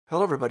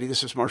Hello, everybody.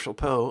 This is Marshall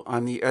Poe.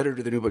 I'm the editor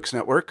of the New Books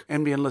Network.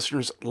 NBN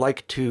listeners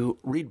like to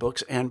read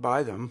books and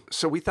buy them.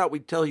 So we thought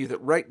we'd tell you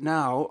that right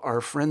now, our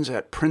friends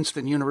at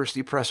Princeton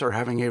University Press are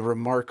having a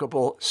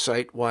remarkable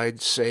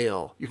site-wide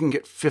sale. You can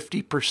get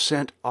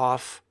 50%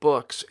 off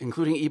books,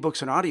 including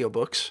ebooks and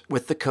audiobooks,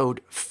 with the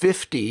code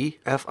 50,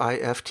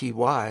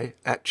 F-I-F-T-Y,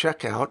 at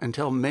checkout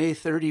until May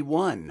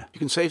 31. You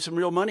can save some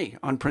real money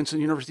on Princeton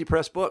University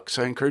Press books.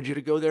 I encourage you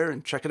to go there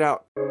and check it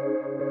out.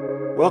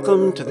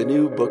 Welcome to the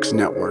New Books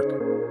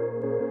Network.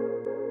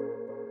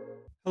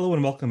 Hello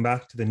and welcome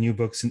back to the New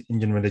Books in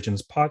Indian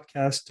Religions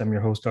podcast. I'm your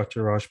host,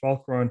 Dr. Raj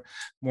Balkaran.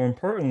 More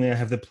importantly, I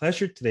have the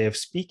pleasure today of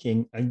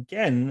speaking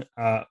again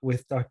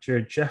with Dr.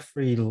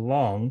 Jeffrey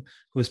Long,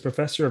 who is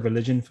professor of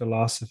religion,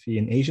 philosophy,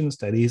 and Asian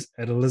studies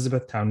at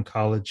Elizabethtown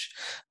College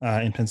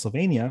in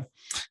Pennsylvania.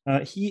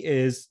 He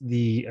is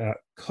the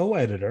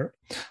co-editor,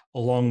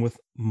 along with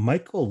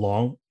Michael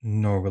Long,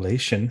 no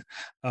relation,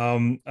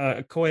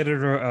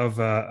 co-editor of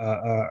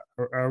a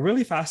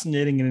really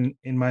fascinating and,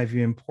 in my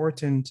view,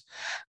 important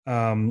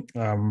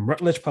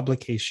Routledge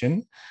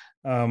publication,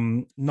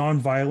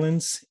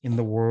 Nonviolence in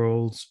the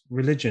World's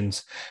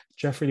Religions.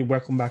 Jeffrey,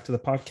 welcome back to the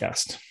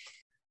podcast.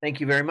 Thank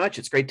you very much.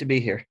 It's great to be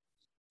here.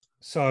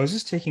 So I was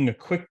just taking a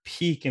quick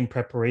peek in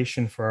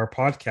preparation for our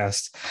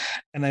podcast,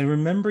 and I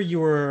remember you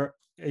were,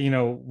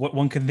 what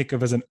one can think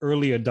of as an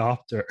early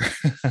adopter.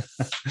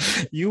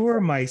 You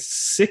were my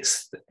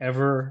 6th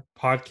ever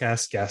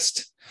podcast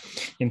guest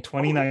in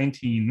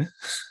 2019.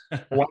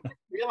 Well, I didn't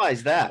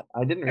realize that.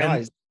 I didn't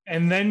realize.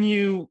 And then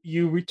you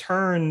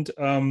returned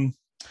in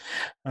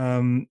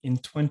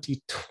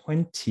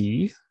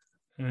 2020,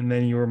 and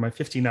then you were my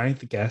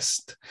 59th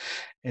guest.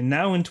 And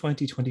now in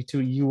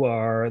 2022, you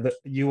are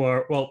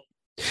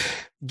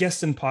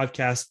guests in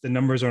podcasts, the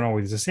numbers aren't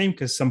always the same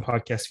because some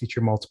podcasts feature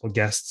multiple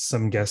guests,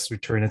 some guests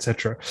return,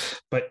 etc.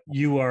 But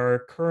you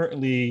are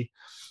currently,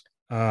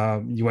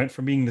 you went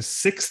from being the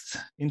 6th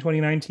in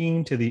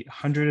 2019 to the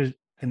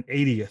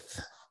 180th.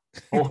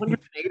 Oh,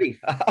 180.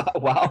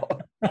 Wow.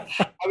 I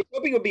was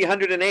hoping it would be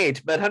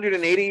 108, but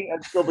 180,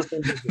 I'm still the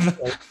same.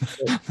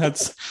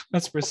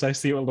 That's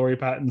precisely what Lori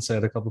Patton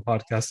said a couple of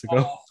podcasts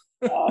ago.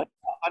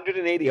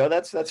 180. Oh,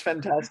 that's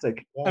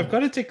fantastic. Yeah. I've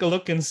got to take a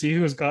look and see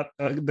who's got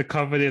the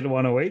coveted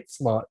 108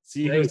 slot.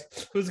 See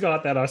who's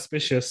got that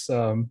auspicious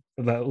that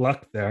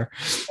luck there.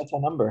 That's a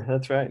number.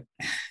 That's right.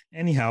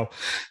 Anyhow,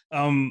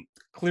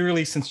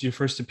 clearly, since you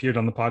first appeared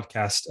on the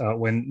podcast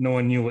when no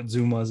one knew what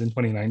Zoom was in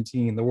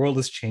 2019, the world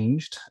has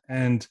changed,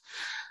 and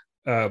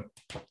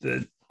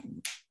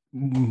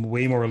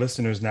way more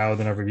listeners now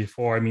than ever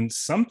before. I mean,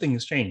 something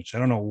has changed. I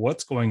don't know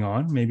what's going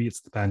on. Maybe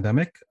it's the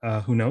pandemic.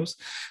 Who knows?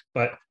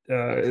 But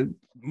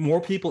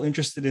more people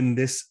interested in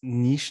this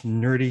niche,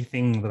 nerdy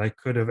thing that I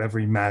could have ever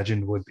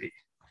imagined would be.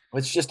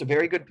 It's just a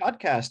very good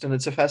podcast, and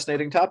it's a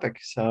fascinating topic.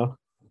 So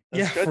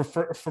yeah,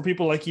 for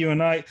people like you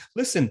and I.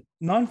 Listen,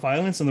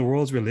 nonviolence in the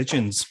world's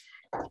religions.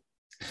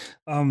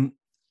 Let me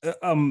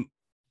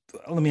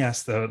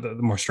ask the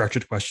more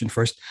structured question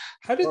first.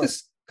 How did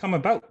this come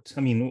about?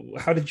 I mean,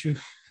 how did the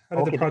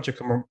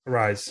project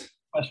arise?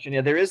 Question.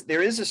 Yeah, there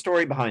is a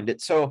story behind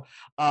it. So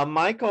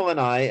Michael and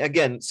I,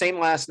 again, same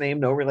last name,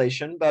 no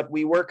relation, but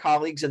we were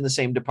colleagues in the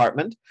same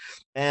department.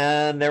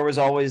 And there was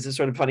always this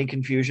sort of funny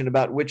confusion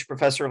about which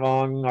Professor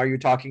Long are you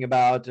talking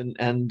about,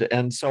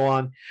 and so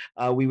on.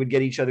 We would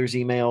get each other's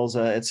emails,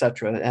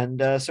 etc.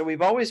 And so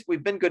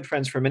we've been good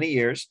friends for many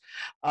years.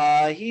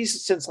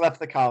 He's since left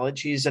the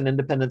college. He's an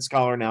independent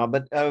scholar now,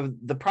 but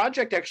the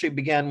project actually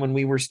began when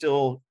we were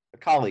still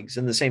colleagues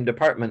in the same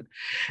department.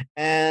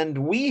 And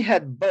we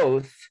had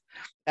both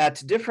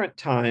at different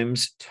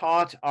times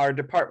taught our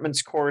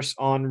department's course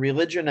on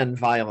religion and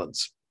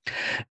violence.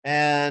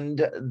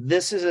 And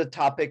this is a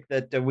topic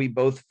that we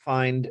both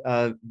find,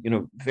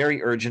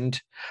 very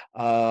urgent,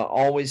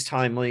 always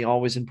timely,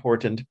 always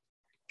important.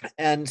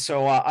 And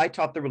so I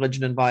taught the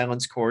religion and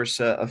violence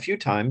course a few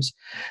times,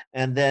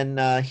 and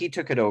then he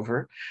took it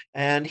over.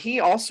 And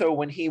he also,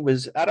 when he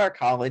was at our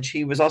college,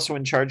 he was also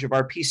in charge of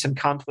our peace and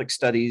conflict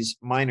studies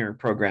minor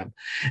program.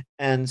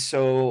 And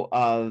so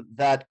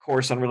that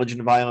course on religion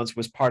and violence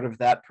was part of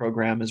that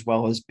program, as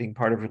well as being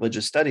part of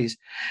religious studies.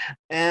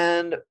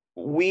 And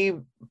we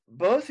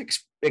both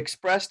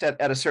expressed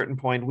at a certain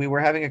point, we were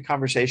having a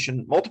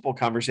conversation, multiple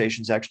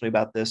conversations actually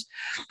about this,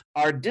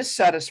 our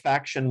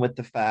dissatisfaction with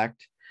the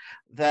fact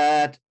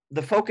that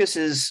the focus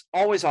is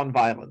always on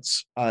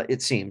violence,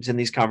 it seems, in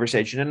these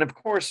conversations. And of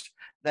course,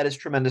 that is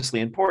tremendously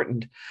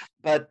important.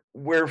 But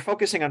we're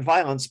focusing on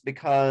violence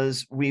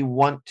because we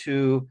want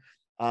to,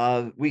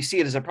 we see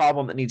it as a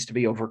problem that needs to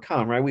be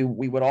overcome, right?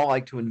 We would all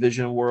like to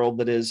envision a world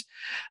that is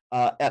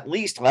at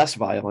least less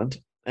violent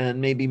and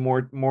maybe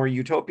more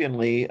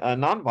utopianly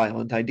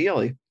nonviolent,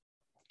 ideally.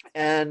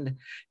 And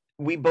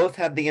we both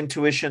have the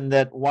intuition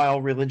that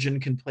while religion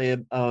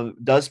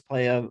does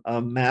play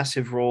a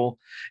massive role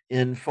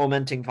in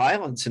fomenting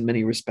violence in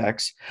many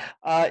respects,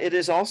 it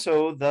is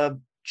also the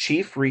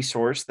chief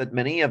resource that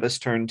many of us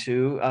turn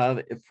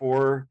to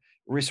for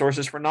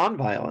resources for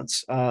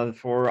nonviolence,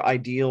 for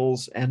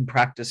ideals and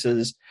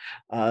practices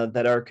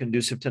that are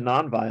conducive to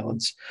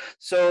nonviolence.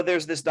 So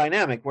there's this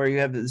dynamic where you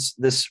have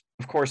this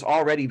of course,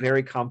 already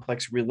very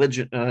complex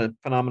religion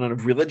phenomenon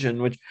of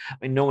religion, which I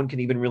mean, no one can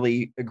even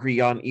really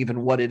agree on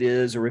even what it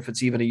is or if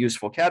it's even a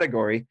useful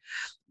category.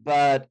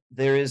 But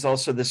there is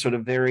also this sort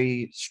of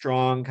very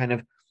strong kind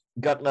of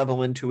gut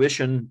level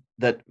intuition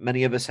that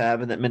many of us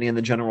have and that many in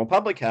the general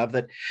public have,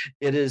 that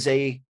it is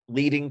a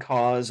leading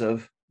cause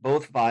of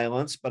both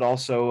violence, but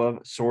also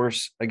a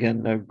source,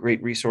 again, a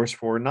great resource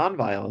for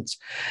nonviolence.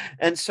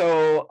 And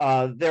so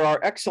there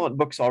are excellent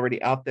books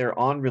already out there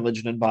on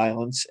religion and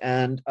violence.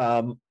 And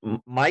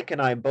Mike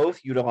and I both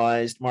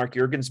utilized Mark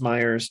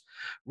Juergensmeyer's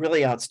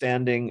really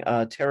outstanding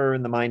Terror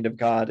in the Mind of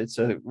God. It's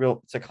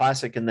a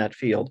classic in that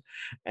field.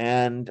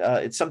 And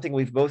it's something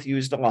we've both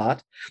used a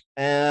lot.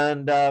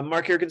 And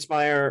Mark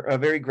Juergensmeyer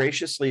very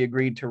graciously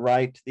agreed to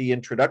write the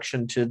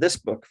introduction to this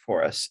book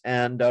for us.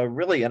 And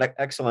really an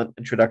excellent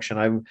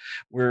introduction.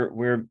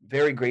 We're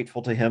very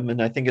grateful to him,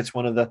 and I think it's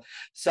one of the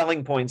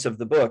selling points of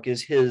the book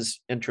is his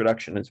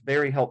introduction. It's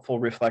very helpful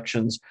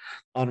reflections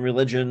on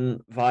religion,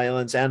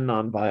 violence, and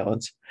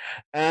nonviolence.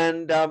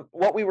 And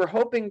what we were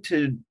hoping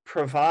to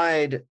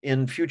provide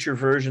in future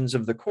versions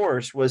of the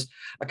course was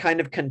a kind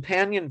of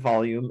companion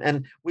volume.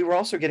 And we were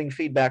also getting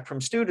feedback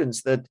from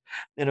students that,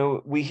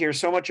 we hear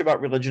so much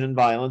about religion and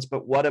violence,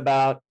 but what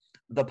about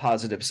the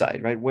positive side,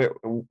 right?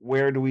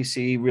 Where do we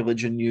see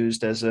religion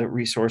used as a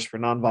resource for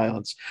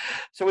nonviolence?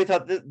 So we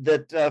thought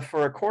that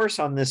for a course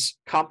on this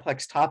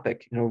complex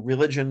topic,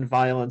 religion,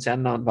 violence,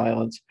 and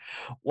nonviolence,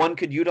 one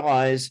could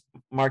utilize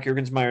Mark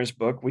Juergensmeyer's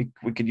book. We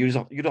could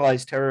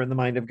utilize Terror in the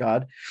Mind of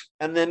God,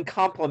 and then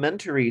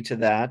complementary to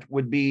that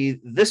would be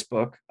this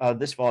book,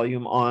 this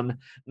volume on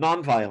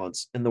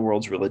nonviolence in the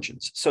world's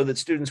religions, so that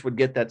students would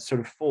get that sort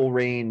of full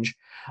range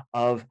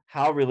of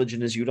how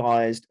religion is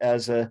utilized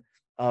as a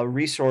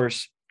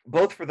resource,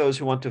 both for those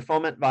who want to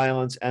foment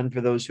violence and for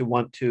those who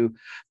want to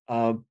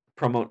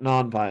promote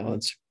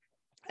nonviolence.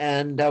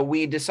 And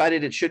we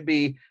decided it should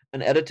be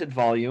an edited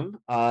volume.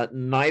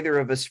 Neither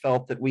of us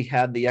felt that we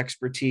had the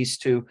expertise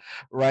to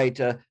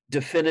write a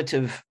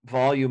definitive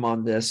volume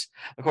on this.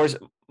 Of course,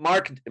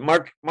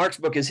 Mark's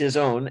book is his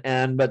own,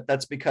 but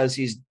that's because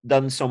he's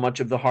done so much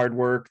of the hard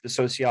work, the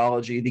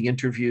sociology, the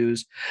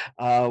interviews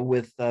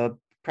with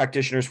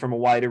practitioners from a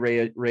wide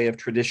array of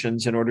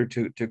traditions in order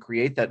to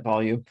create that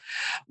volume.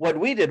 What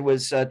we did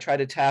was try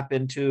to tap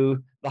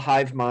into the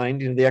hive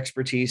mind, the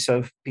expertise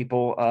of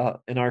people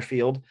in our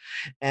field.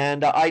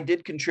 And I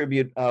did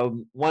contribute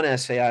one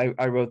essay.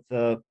 I wrote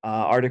the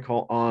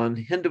article on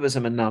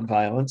Hinduism and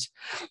nonviolence.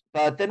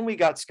 But then we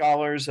got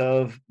scholars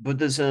of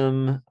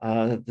Buddhism,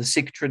 the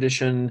Sikh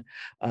tradition,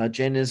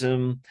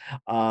 Jainism,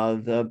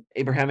 the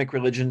Abrahamic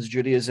religions,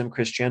 Judaism,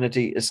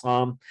 Christianity,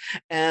 Islam.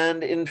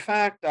 And in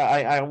fact,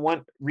 I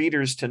want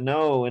readers to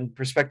know, and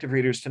prospective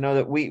readers to know,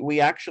 that we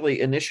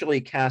actually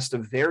initially cast a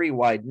very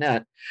wide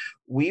net.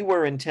 We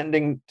were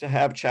intending to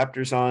have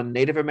chapters on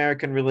Native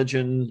American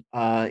religion,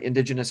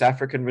 indigenous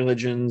African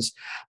religions,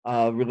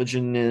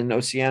 religion in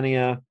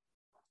Oceania,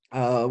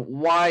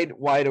 wide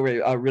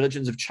array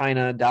religions of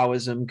China,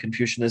 Taoism,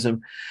 Confucianism.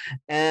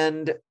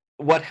 And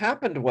what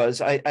happened was,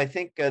 I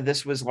think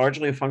this was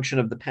largely a function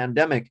of the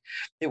pandemic.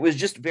 It was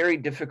just very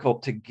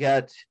difficult to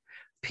get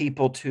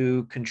people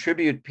to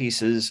contribute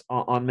pieces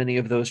on many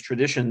of those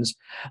traditions.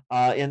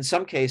 In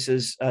some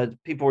cases,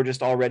 people were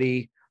just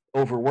already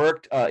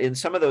overworked. In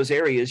some of those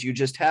areas, you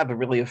just have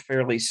a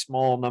fairly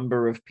small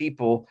number of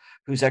people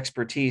whose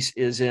expertise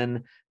is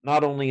in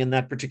not only in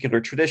that particular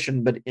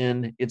tradition, but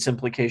in its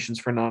implications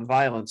for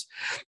nonviolence.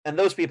 And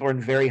those people are in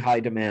very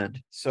high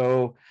demand.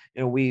 So,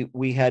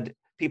 we had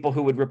people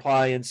who would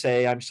reply and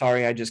say, "I'm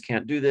sorry, I just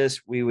can't do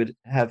this." We would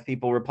have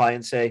people reply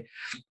and say,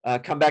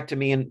 "Come back to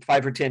me in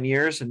 5 or 10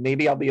 years, and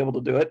maybe I'll be able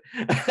to do it."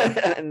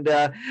 and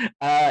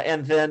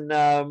then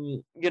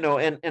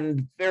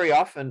and very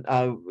often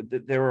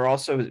there were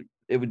also,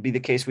 it would be the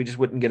case we just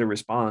wouldn't get a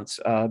response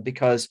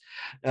because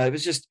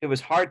it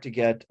was hard to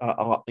get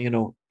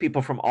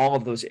people from all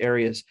of those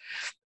areas.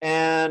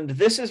 And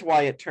this is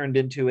why it turned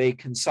into a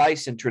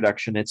concise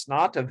introduction. It's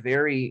not a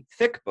very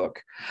thick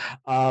book,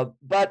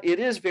 but it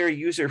is very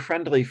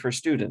user-friendly for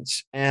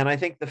students. And I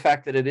think the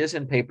fact that it is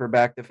in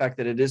paperback, the fact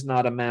that it is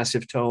not a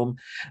massive tome,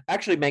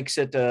 actually makes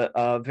it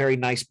a very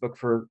nice book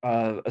for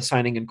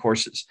assigning in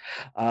courses.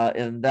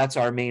 And that's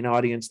our main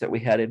audience that we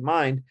had in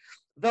mind.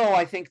 Though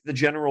I think the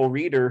general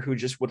reader who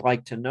just would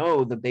like to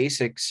know the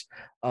basics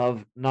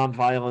of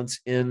nonviolence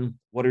in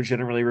what are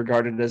generally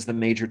regarded as the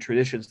major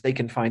traditions, they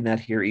can find that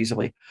here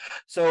easily.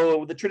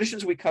 So the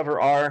traditions we cover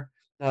are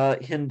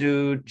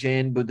Hindu,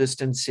 Jain,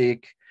 Buddhist, and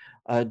Sikh,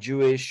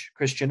 Jewish,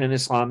 Christian, and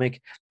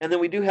Islamic. And then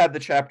we do have the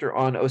chapter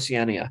on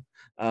Oceania.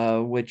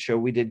 which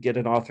we did get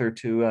an author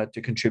to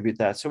contribute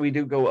that. So we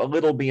do go a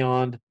little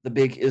beyond the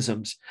big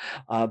isms,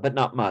 but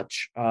not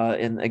much.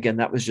 And again,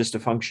 that was just a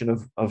function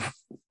of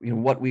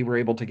what we were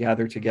able to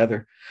gather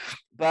together.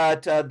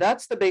 But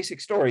that's the basic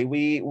story.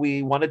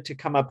 We wanted to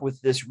come up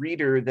with this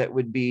reader that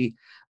would be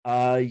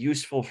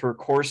useful for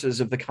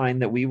courses of the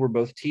kind that we were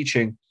both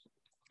teaching,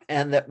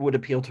 and that would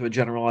appeal to a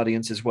general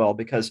audience as well,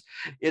 because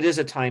it is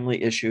a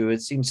timely issue.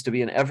 It seems to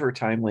be an ever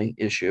timely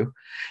issue.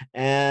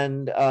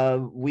 And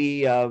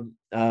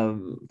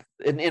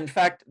in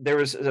fact, there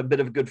was a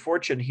bit of good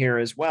fortune here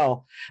as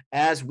well.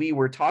 As we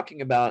were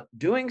talking about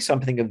doing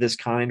something of this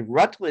kind,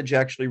 Rutledge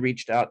actually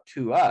reached out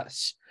to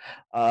us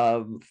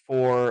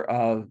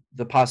for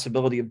the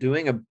possibility of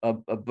doing a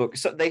book.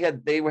 So they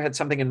had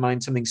something in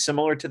mind, something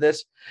similar to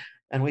this.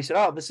 And we said,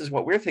 oh, this is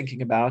what we're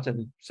thinking about.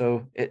 And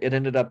so it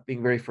ended up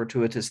being very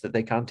fortuitous that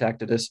they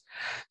contacted us.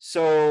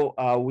 So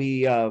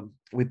we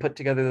put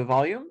together the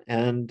volume,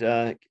 and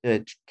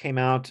it came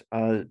out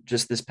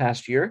just this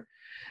past year.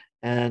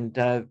 And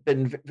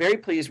been very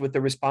pleased with the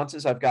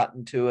responses I've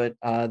gotten to it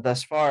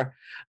thus far.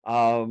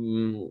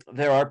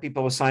 There are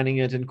people assigning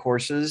it in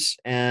courses,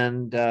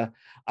 and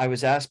I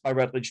was asked by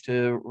Rutledge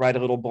to write a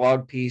little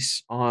blog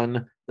piece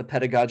on the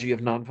pedagogy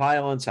of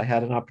nonviolence. I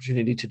had an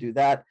opportunity to do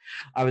that.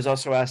 I was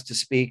also asked to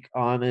speak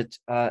on it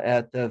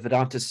at the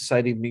Vedanta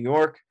Society of New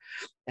York,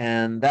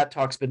 and that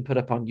talk's been put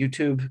up on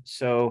YouTube.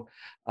 So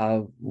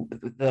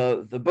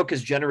the book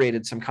has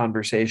generated some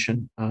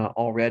conversation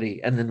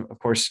already. And then, of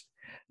course,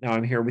 now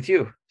I'm here with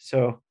you.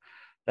 So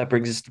that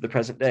brings us to the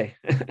present day.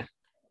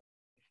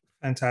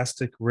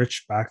 Fantastic,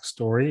 rich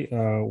backstory,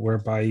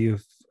 whereby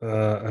you've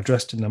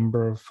addressed a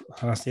number of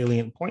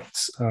salient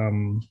points,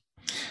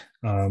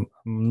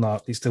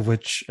 not least of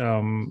which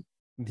the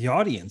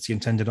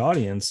intended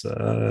audience.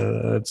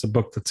 It's a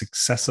book that's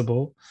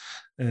accessible.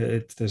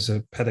 There's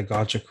a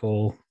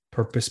pedagogical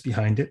purpose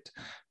behind it,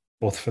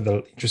 both for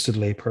the interested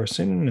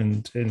layperson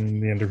and in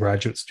the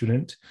undergraduate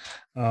student.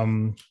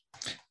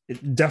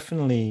 It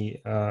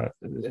definitely,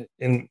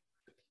 in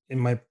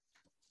my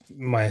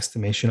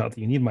estimation, not that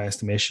you need my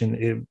estimation,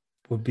 it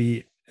would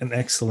be an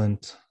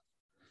excellent.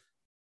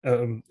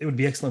 It would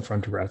be excellent for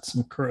undergrads.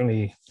 And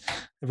currently,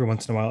 every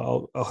once in a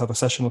while, I'll have a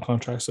sessional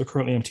contract. So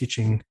currently, I'm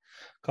teaching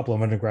a couple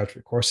of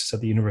undergraduate courses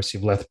at the University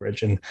of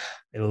Lethbridge, and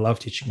I love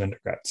teaching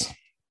undergrads.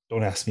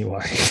 Don't ask me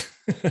why.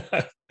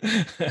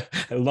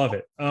 I love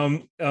it.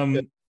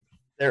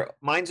 Their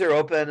minds are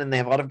open, and they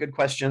have a lot of good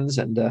questions,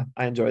 and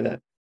I enjoy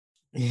that.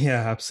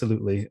 Yeah,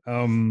 absolutely.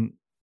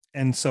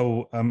 And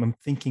so I'm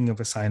thinking of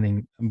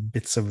assigning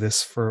bits of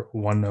this for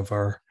one of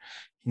our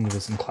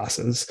Hinduism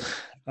classes.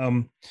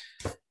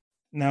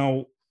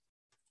 Now,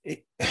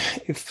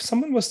 if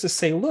someone was to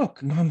say,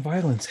 look,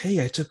 nonviolence,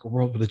 hey, I took a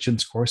world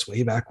religions course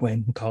way back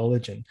when in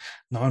college, and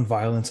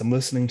nonviolence, I'm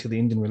listening to the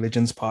Indian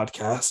Religions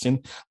podcast,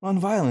 and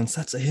nonviolence,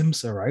 that's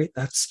ahimsa, right?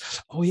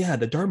 That's, oh yeah,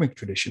 the Dharmic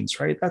traditions,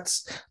 right?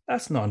 That's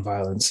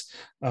nonviolence.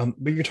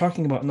 But you're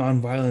talking about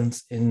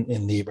nonviolence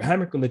in the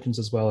Abrahamic religions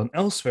as well and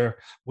elsewhere.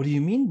 What do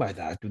you mean by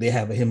that? Do they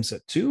have ahimsa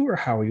too, or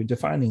how are you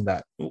defining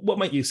that? What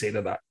might you say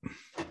to that?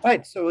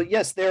 Right. So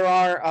yes, there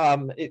are.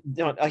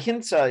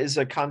 Ahimsa is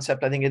a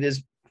concept. I think it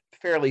is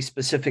fairly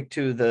specific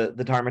to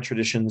the Dharma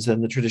traditions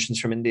and the traditions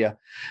from India.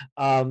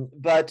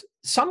 But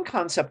some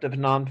concept of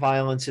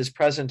nonviolence is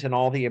present in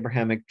all the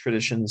Abrahamic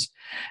traditions.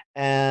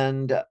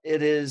 And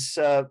it is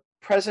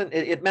present,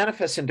 it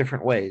manifests in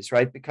different ways,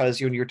 right?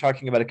 Because you're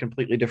talking about a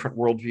completely different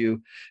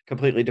worldview,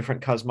 completely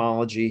different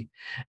cosmology.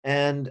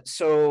 And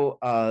so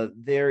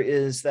there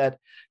is that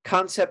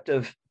concept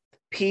of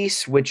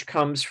peace, which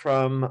comes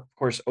from, of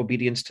course,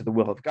 obedience to the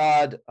will of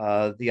God.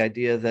 The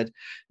idea that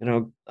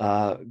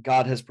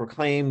God has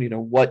proclaimed,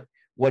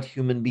 what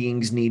human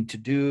beings need to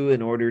do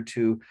in order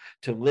to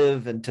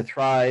live and to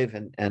thrive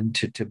and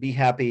to be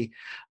happy.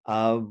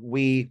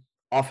 We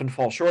often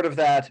fall short of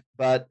that,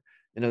 but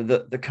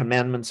the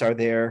commandments are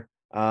there.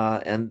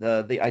 And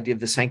the idea of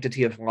the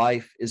sanctity of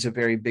life is a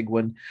very big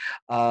one.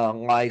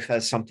 Life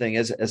as something,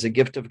 as a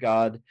gift of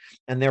God,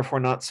 and therefore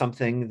not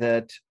something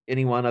that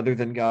anyone other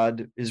than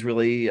God is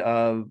really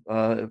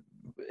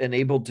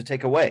enabled to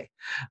take away,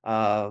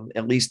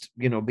 at least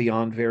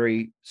beyond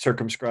very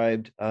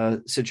circumscribed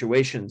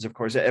situations. Of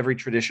course, every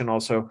tradition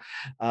also,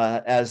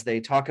 as they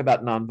talk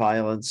about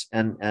nonviolence,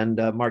 and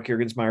Mark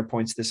Juergensmeyer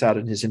points this out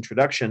in his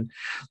introduction,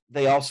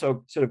 they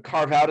also sort of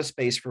carve out a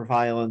space for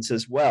violence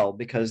as well,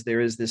 because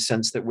there is this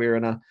sense that we're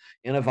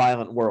in a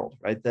violent world,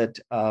 right? That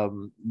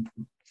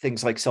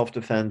things like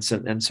self-defense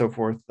and so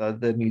forth,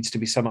 there needs to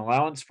be some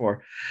allowance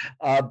for.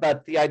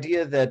 But the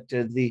idea that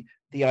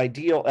the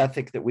ideal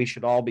ethic that we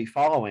should all be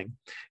following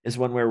is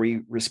one where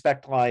we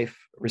respect life,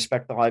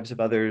 respect the lives of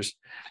others,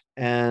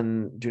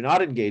 and do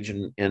not engage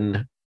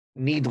in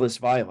needless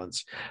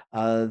violence.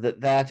 That's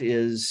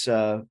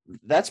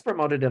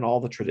promoted in all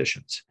the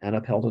traditions and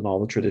upheld in all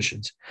the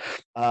traditions.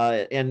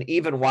 And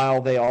even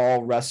while they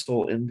all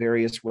wrestle in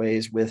various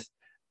ways with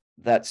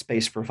that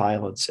space for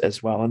violence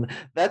as well. And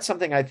that's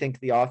something I think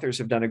the authors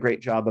have done a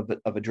great job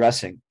of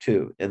addressing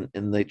too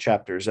in the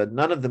chapters.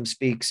 None of them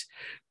speaks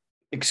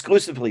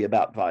exclusively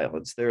about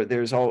violence.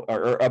 There's all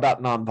or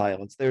about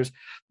nonviolence.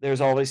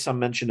 There's always some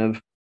mention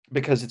of,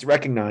 because it's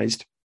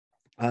recognized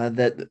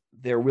that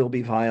there will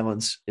be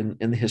violence in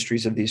the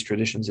histories of these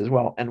traditions as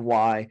well, and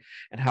why,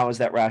 and how is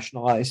that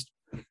rationalized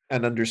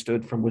and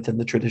understood from within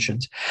the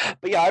traditions.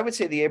 But yeah, I would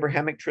say the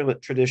Abrahamic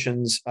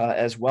traditions,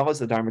 as well as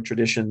the Dharma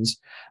traditions,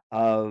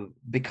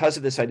 because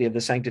of this idea of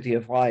the sanctity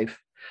of life,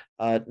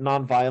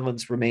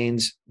 nonviolence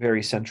remains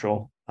very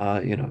central.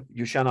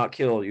 You shall not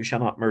kill, you shall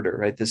not murder,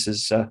 right? This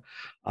is a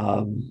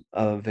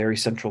very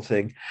central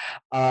thing.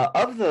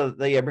 Of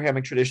the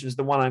Abrahamic traditions,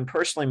 the one I'm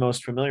personally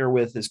most familiar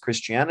with is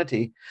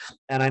Christianity.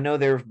 And I know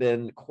there have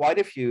been quite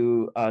a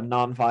few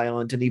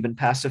nonviolent and even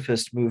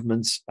pacifist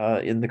movements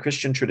in the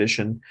Christian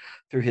tradition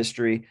through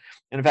history.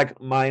 And in fact,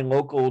 my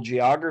local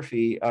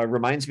geography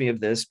reminds me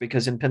of this,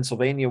 because in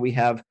Pennsylvania, we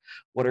have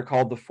what are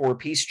called the four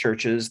peace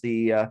churches,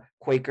 the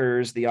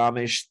Quakers, the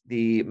Amish,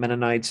 the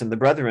Mennonites, and the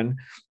Brethren.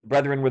 The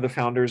Brethren were the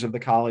founders of the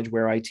college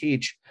where I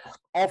teach.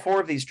 All four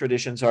of these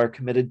traditions are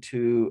committed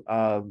to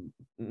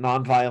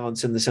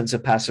nonviolence in the sense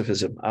of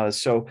pacifism.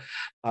 So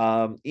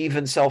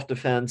even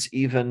self-defense,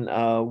 even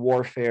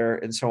warfare,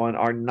 and so on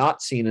are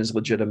not seen as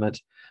legitimate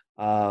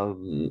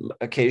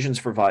occasions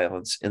for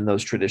violence in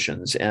those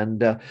traditions.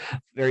 And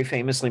very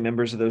famously,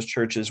 members of those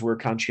churches were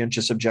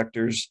conscientious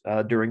objectors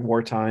during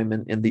wartime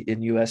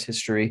in U.S.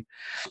 history.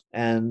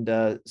 And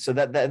so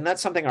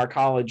that's something our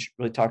college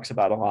really talks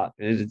about a lot.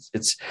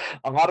 It's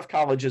a lot of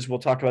colleges will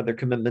talk about their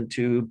commitment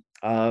to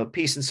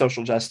peace and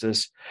social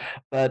justice.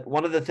 But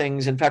one of the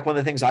things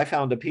I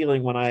found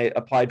appealing when I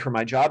applied for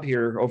my job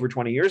here over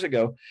 20 years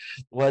ago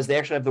was they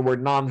actually have the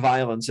word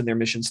nonviolence in their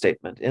mission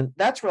statement. And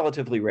that's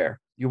relatively rare.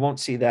 You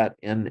won't see that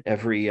in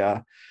every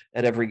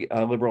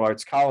liberal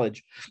arts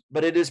college,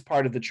 but it is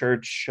part of the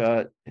church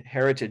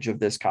heritage of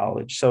this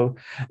college. So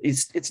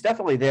it's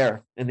definitely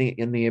there in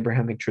the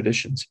Abrahamic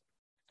traditions,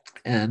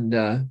 and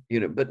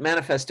but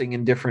manifesting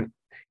in different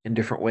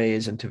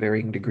ways and to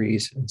varying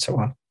degrees and so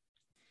on.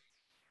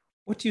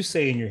 What do you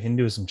say in your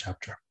Hinduism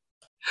chapter?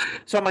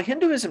 So my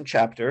Hinduism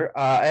chapter,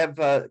 I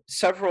have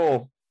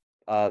several.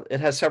 It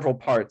has several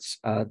parts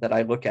that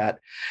I look at.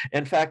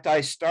 In fact,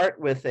 I start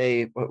with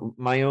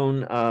my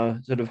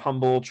own sort of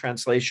humble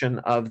translation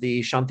of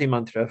the Shanti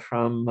Mantra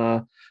from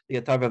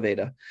the Atharva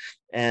Veda,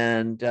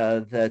 and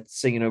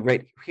that's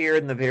right here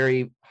in the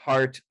very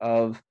heart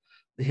of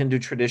the Hindu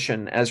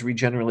tradition, as we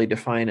generally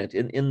define it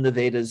in the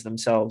Vedas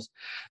themselves.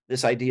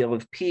 This ideal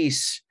of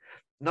peace,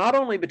 not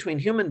only between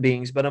human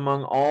beings but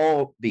among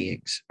all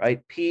beings,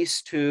 right?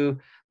 Peace to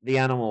the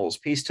animals,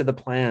 peace to the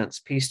plants,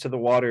 peace to the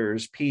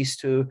waters, peace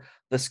to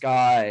the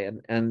sky,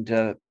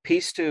 and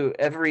peace to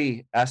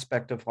every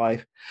aspect of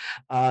life.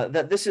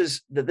 That this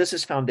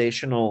is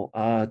foundational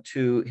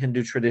to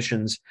Hindu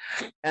traditions,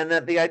 and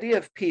that the idea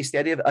of peace, the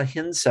idea of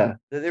ahimsa,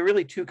 there are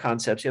really two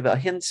concepts. You have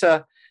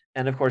ahimsa,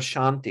 and of course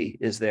shanti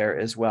is there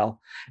as well,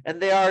 and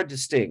they are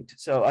distinct.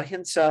 So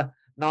ahimsa,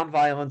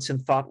 nonviolence in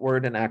thought,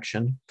 word, and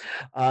action.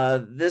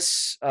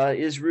 This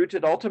is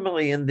rooted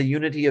ultimately in the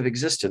unity of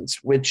existence,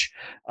 which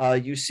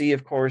you see,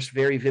 of course,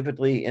 very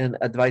vividly in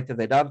Advaita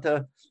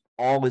Vedanta.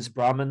 All is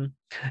Brahman,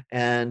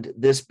 and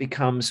this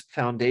becomes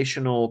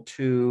foundational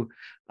to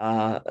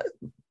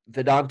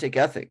Vedantic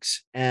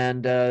ethics.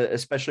 And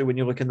especially when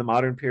you look in the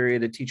modern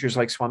period at teachers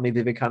like Swami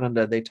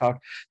Vivekananda,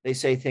 they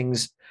say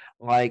things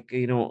like,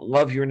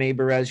 love your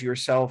neighbor as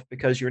yourself,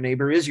 because your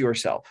neighbor is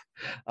yourself.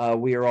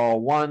 We are all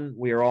one.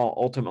 We are all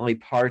ultimately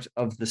part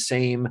of the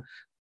same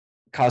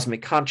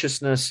cosmic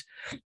consciousness,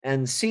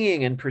 and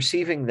seeing and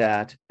perceiving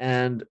that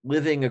and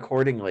living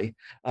accordingly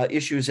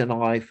issues in a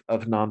life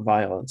of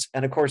nonviolence.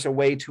 And of course, a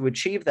way to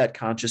achieve that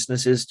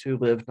consciousness is to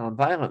live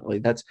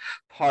nonviolently. That's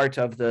part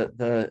of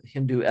the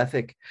Hindu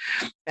ethic.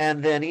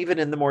 And then even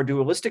in the more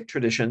dualistic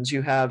traditions,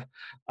 you have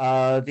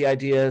the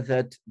idea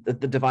that the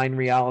divine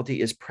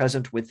reality is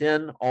present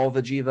within all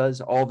the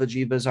jivas. All the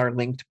jivas are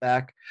linked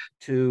back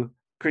to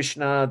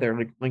Krishna,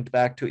 they're linked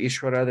back to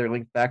Ishvara, they're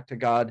linked back to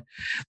God,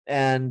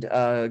 and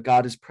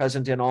God is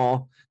present in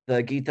all.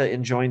 The Gita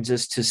enjoins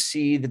us to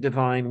see the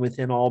divine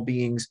within all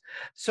beings.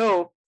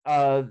 So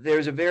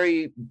there's a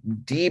very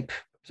deep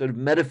sort of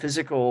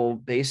metaphysical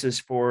basis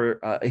for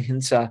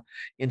ahimsa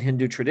in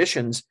Hindu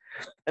traditions.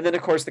 And then,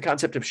 of course, the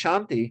concept of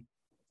shanti.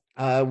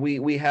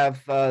 We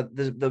have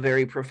the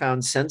very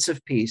profound sense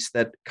of peace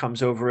that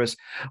comes over us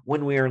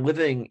when we are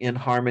living in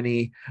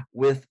harmony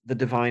with the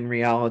divine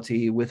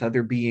reality, with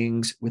other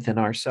beings, within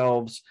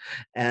ourselves.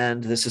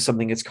 And this is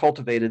something that's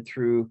cultivated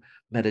through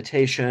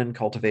meditation,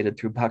 cultivated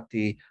through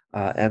bhakti,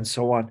 and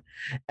so on.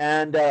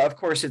 And of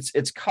course,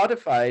 it's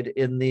codified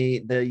in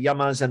the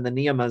yamas and the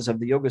niyamas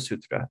of the Yoga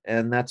Sutra,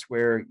 and that's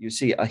where you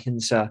see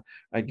ahimsa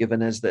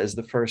given as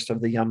the first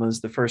of the yamas,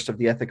 the first of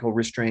the ethical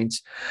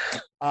restraints.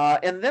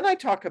 And then I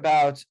talk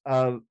about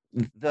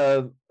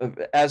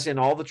as in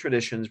all the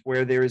traditions,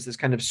 where there is this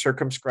kind of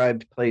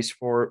circumscribed place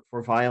for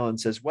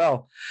violence as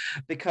well,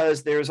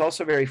 because there is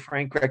also very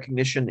frank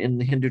recognition in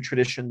the Hindu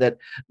tradition that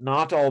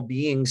not all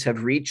beings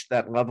have reached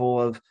that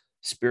level of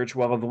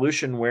spiritual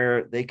evolution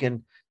where they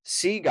can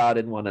see God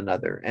in one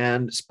another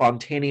and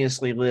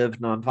spontaneously live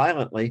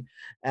nonviolently.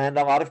 And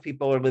a lot of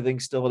people are living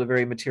still at a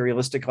very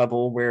materialistic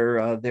level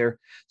where they're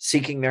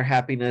seeking their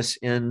happiness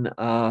in,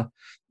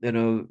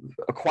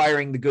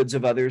 acquiring the goods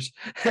of others.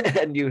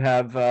 And you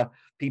have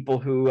people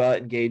who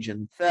engage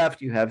in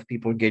theft. You have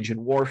people engage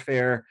in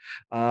warfare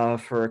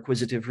for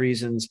acquisitive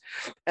reasons.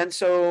 And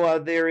so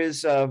there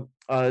is a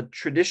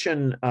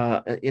tradition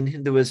in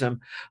Hinduism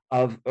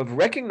of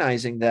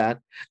recognizing that.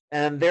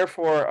 And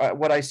therefore,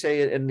 what I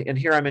say, and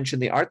here I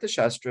mentioned the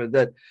Arthashastra,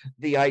 that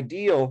the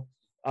ideal,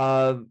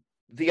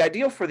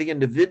 for the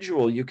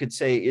individual, you could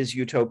say, is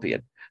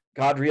utopian.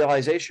 God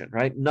realization,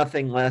 right?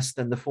 Nothing less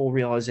than the full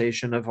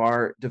realization of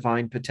our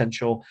divine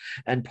potential.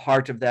 And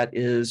part of that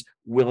is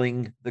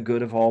willing the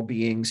good of all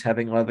beings,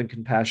 having love and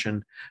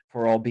compassion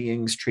for all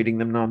beings, treating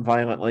them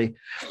nonviolently.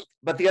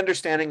 But the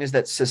understanding is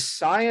that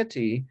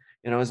society,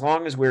 as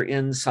long as we're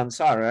in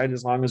samsara, right,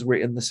 as long as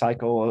we're in the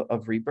cycle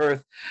of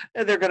rebirth,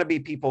 there are going to be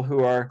people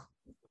who are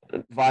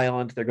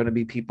violent, there are going to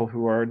be people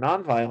who are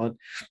nonviolent.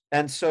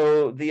 And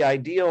so the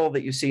ideal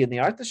that you see in the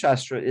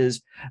Arthashastra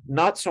is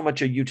not so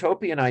much a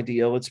utopian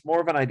ideal, it's more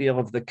of an ideal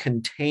of the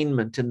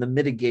containment and the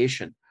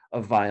mitigation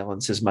of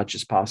violence as much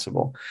as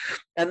possible.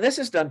 And this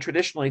is done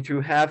traditionally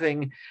through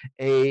having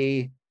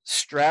a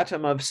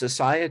stratum of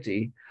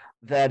society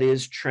that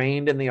is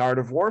trained in the art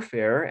of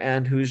warfare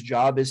and whose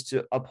job is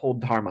to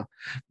uphold dharma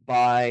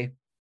by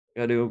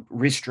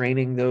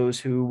restraining those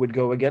who would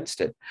go against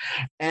it.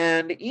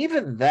 And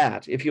even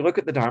that, if you look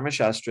at the Dharma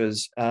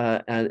Shastras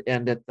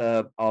and at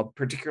the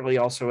particularly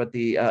also at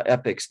the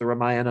epics, the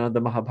Ramayana, the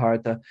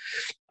Mahabharata,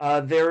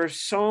 there are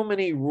so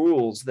many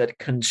rules that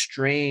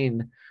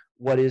constrain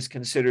what is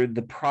considered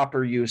the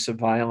proper use of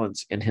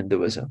violence in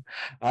Hinduism.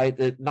 Right?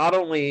 That not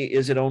only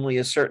is it only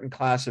a certain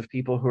class of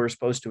people who are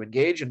supposed to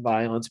engage in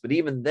violence, but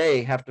even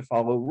they have to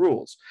follow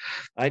rules.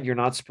 Right? You're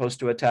not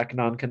supposed to attack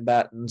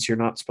non-combatants. You're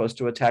not supposed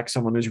to attack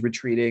someone who's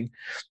retreating.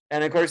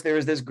 And of course, there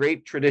is this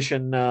great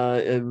tradition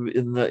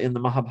in the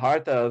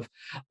Mahabharata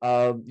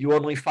of you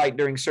only fight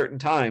during certain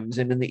times,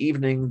 and in the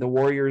evening, the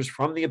warriors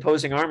from the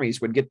opposing armies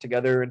would get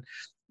together and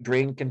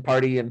drink and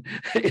party and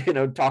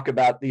talk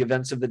about the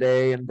events of the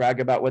day and brag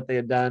about what they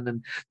had done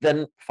and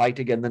then fight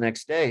again the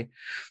next day.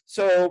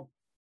 So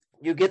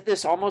you get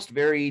this almost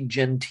very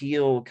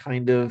genteel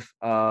kind of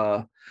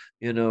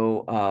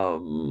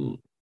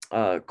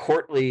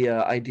courtly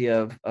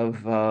idea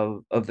of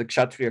the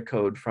Kshatriya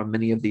code from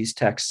many of these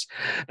texts.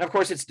 And of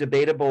course, it's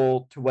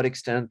debatable to what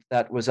extent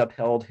that was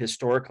upheld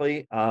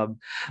historically.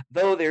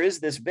 Though there is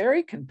this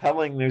very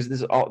compelling, there's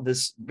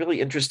this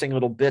really interesting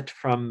little bit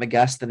from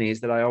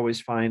Megasthenes that I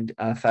always find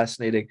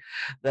fascinating,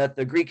 that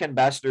the Greek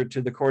ambassador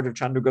to the court of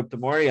Chandragupta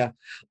Maurya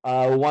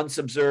once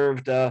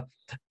observed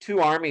two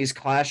armies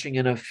clashing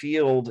in a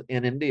field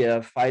in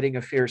India, fighting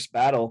a fierce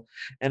battle.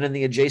 And in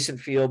the adjacent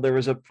field, there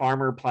was a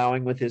farmer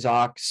plowing with his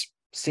ox,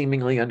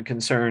 seemingly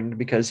unconcerned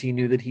because he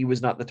knew that he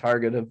was not the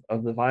target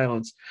of the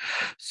violence.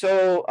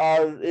 So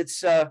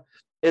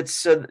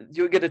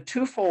you get a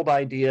twofold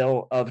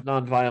ideal of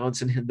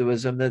nonviolence in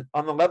Hinduism, that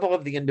on the level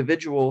of the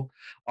individual,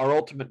 our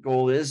ultimate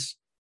goal is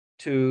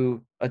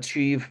to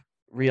achieve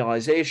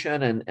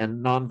realization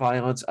and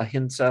nonviolence,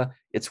 ahimsa.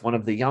 It's one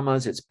of the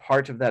yamas. It's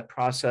part of that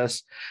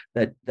process,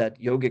 that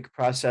yogic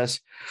process.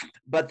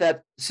 But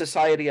that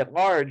society at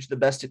large, the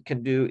best it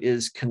can do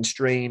is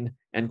constrain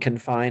and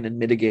confine and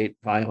mitigate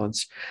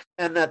violence.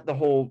 And that the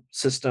whole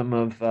system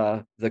of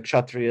the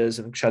Kshatriyas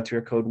and the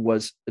Kshatriya code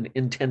was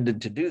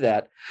intended to do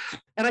that.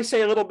 And I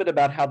say a little bit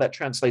about how that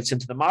translates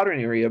into the modern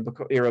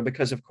era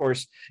because, of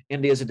course,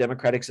 India is a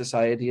democratic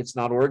society. It's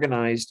not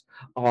organized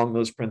along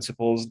those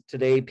principles.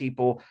 Today,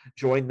 people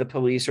join the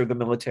police or the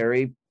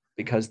military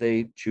because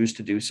they choose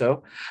to do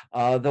so.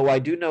 Though I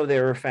do know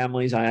there are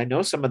families, I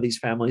know some of these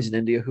families in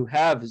India who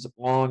have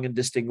long and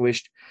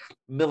distinguished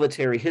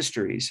military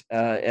histories.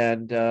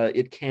 And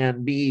it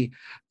can be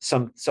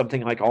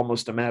something like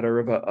almost a matter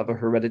of a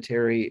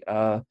hereditary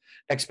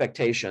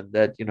expectation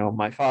that,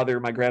 my father,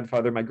 my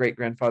grandfather, my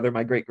great-grandfather,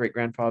 my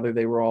great-great-grandfather,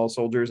 they were all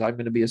soldiers. I'm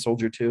going to be a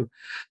soldier too.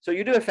 So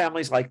you do have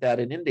families like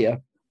that in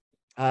India.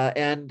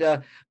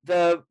 The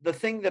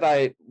thing that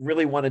I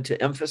really wanted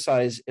to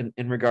emphasize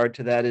in regard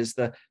to that is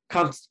the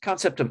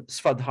concept of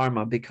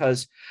svadharma,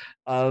 because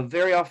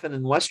very often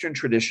in Western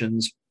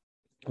traditions,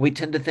 we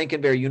tend to think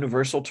in very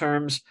universal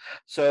terms.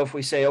 So if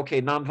we say,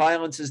 okay,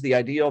 nonviolence is the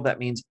ideal, that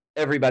means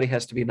everybody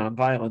has to be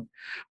nonviolent.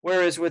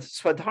 Whereas with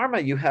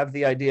svadharma, you have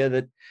the idea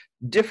that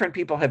different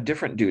people have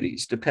different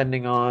duties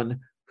depending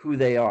on who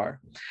they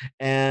are.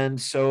 And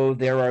so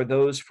there are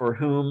those for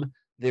whom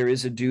there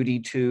is a duty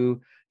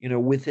to,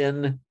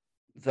 within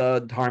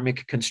the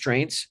dharmic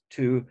constraints,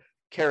 to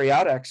carry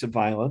out acts of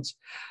violence,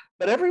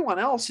 but everyone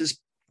else is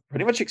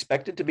pretty much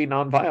expected to be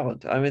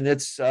nonviolent. I mean,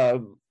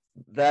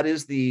 that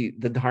is the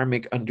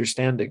dharmic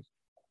understanding.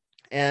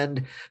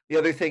 And the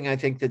other thing I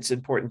think that's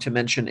important to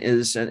mention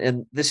is,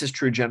 and this is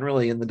true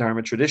generally in the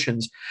Dharma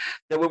traditions,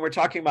 that when we're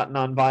talking about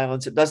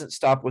nonviolence, it doesn't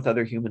stop with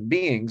other human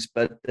beings,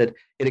 but that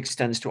it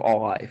extends to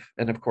all life.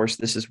 And of course,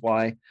 this is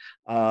why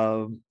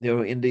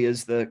India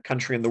is the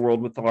country in the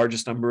world with the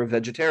largest number of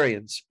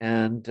vegetarians.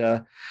 And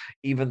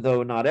even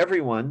though not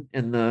everyone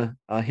in the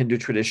Hindu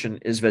tradition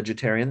is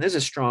vegetarian, there's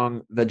a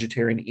strong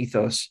vegetarian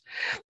ethos.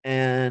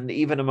 And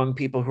even among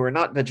people who are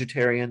not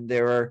vegetarian,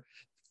 there are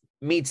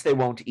meats they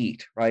won't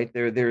eat, right?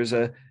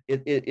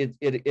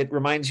 It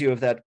reminds you of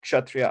that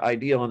kshatriya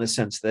ideal in a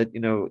sense that,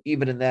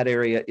 even in that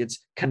area,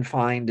 it's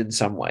confined in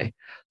some way.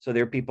 So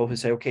there are people who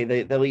say, okay,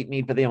 they'll eat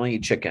meat, but they only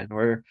eat chicken,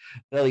 or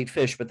they'll eat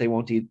fish, but they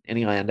won't eat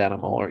any land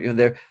animal, or,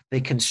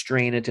 they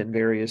constrain it in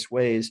various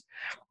ways.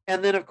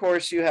 And then, of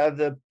course, you have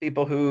the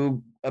people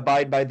who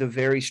abide by the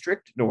very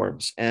strict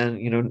norms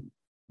and,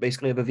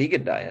 basically have a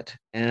vegan diet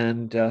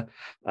and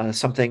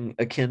something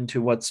akin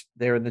to what's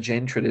there in the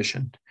Jain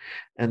tradition.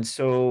 And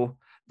so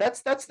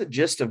that's the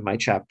gist of my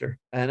chapter.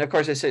 And of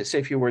course, I say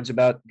a few words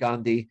about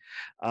Gandhi.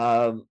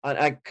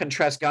 I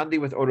contrast Gandhi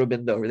with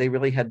Aurobindo. They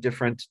really had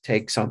different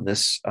takes on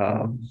this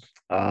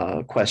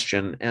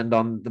question and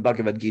on the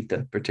Bhagavad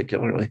Gita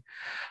particularly.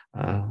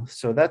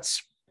 So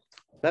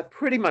that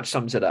pretty much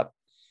sums it up.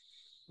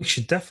 We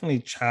should definitely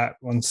chat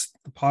once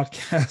the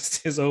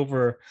podcast is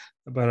over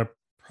about a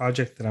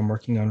project that I'm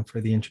working on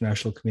for the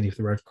International Committee of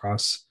the Red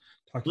Cross,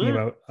 talking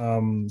about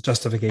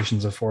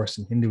justifications of force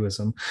in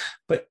Hinduism.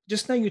 But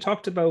just now you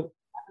talked about...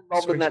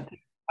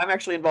 I'm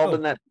actually involved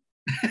in that.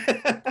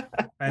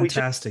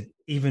 Fantastic.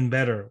 Even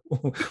better.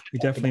 We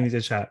definitely need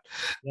to chat.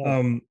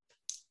 Yeah.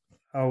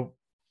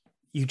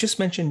 You just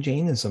mentioned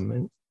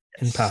Jainism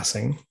in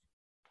passing. Do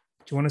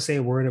you want to say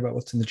a word about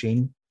what's in the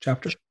Jain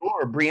chapter? Sure.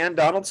 Brianne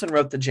Donaldson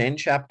wrote the Jain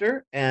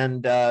chapter,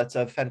 and it's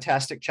a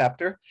fantastic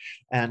chapter,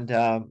 and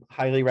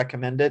highly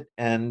recommend it.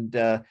 And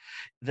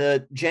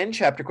the Jain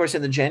chapter, of course,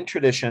 in the Jain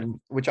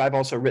tradition, which I've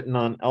also written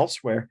on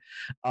elsewhere,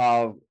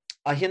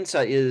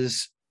 ahimsa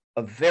is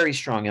a very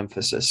strong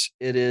emphasis.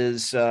 It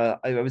is, I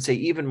would say,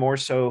 even more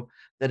so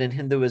than in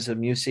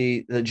Hinduism. You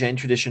see the Jain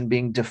tradition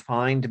being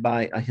defined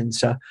by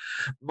ahimsa,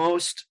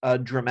 most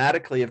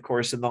dramatically, of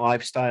course, in the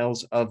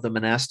lifestyles of the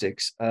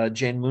monastics.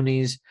 Jain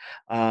munis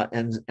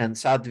and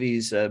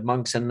sadhvis,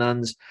 monks and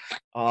nuns,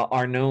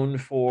 are known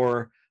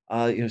for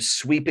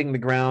sweeping the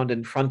ground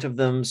in front of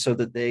them so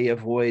that they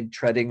avoid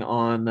treading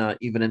on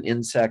even an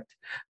insect.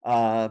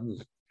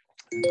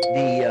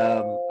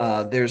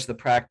 There's the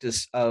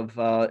practice of,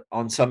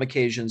 on some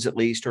occasions at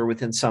least, or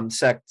within some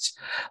sects,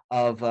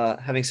 of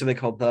having something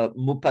called the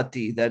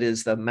mupati, that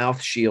is the mouth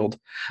shield,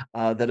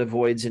 that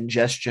avoids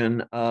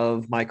ingestion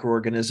of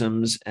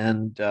microorganisms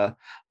and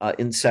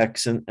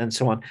insects and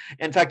so on.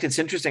 In fact, it's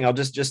interesting. I'll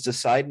just a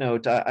side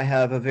note. I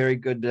have a very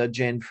good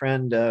Jain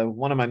friend,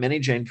 one of my many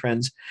Jain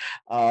friends,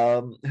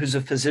 who's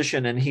a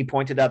physician, and he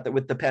pointed out that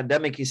with the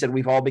pandemic, he said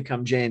we've all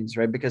become Jains,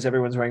 right? Because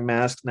everyone's wearing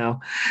masks now,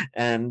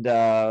 and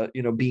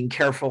being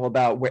careful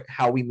about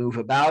how we move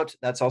about.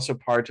 That's also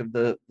part of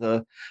the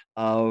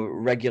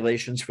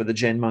regulations for the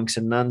Jain monks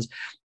and nuns.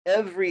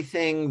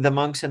 Everything the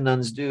monks and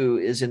nuns do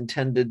is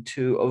intended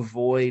to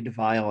avoid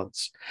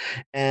violence.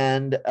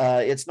 And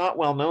it's not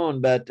well known,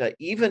 but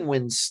even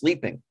when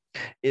sleeping,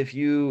 if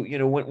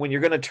when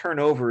you're going to turn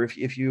over,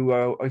 if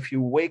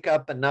you wake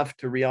up enough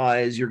to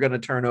realize you're going to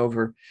turn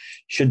over,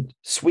 should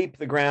sweep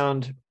the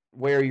ground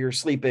where you're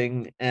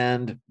sleeping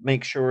and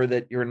make sure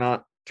that you're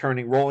not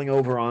rolling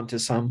over onto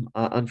some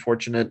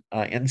unfortunate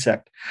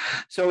insect.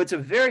 So it's a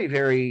very,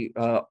 very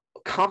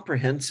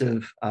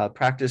comprehensive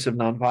practice of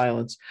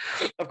nonviolence.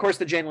 Of course,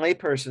 the Jain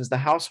laypersons, the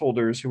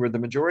householders, who are the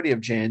majority of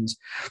Jains,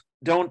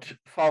 don't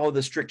follow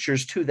the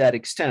strictures to that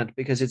extent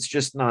because it's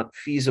just not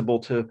feasible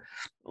to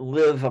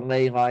live a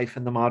lay life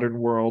in the modern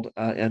world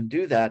and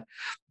do that.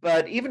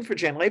 But even for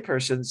Jain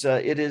laypersons,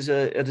 it is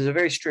a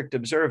very strict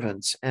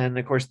observance. And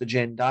of course, the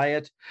Jain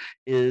diet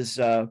is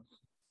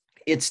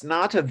it's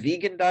not a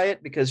vegan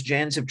diet because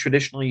Jains have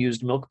traditionally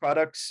used milk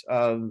products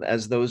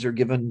as those are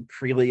given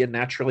freely and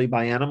naturally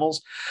by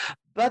animals.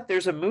 But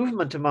there's a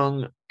movement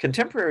among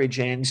contemporary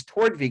Jains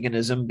toward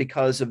veganism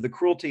because of the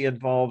cruelty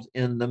involved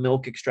in the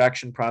milk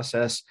extraction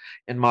process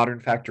in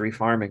modern factory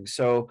farming.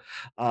 So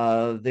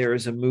there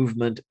is a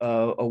movement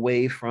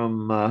away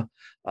from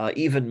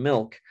even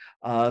milk.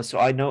 So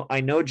I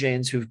know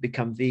Jains who've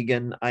become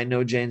vegan. I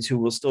know Jains who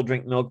will still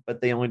drink milk, but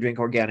they only drink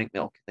organic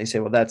milk. They say,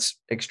 well, that's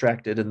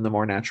extracted in the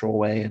more natural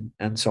way,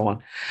 and so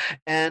on.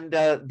 And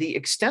the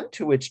extent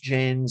to which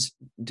Jains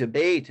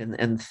debate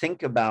and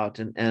think about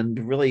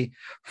and really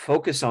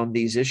focus on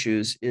these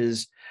issues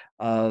is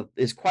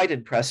quite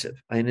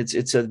impressive. I mean,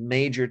 it's a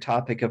major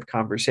topic of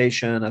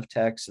conversation, of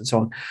text, and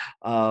so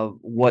on.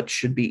 What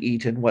should be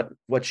eaten,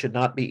 what should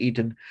not be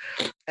eaten,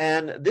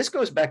 and this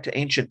goes back to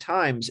ancient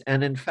times.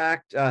 And in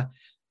fact,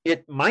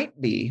 it might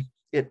be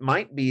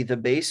the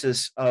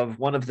basis of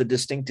one of the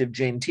distinctive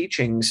Jain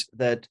teachings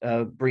that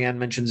Brianne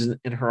mentions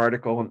in her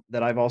article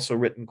that I've also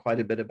written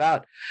quite a bit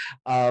about,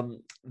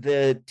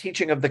 the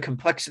teaching of the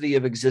complexity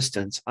of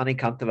existence,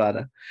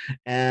 Anikantavada,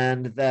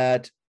 and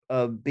that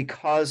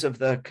because of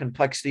the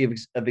complexity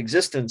of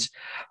existence,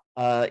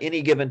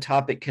 any given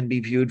topic can be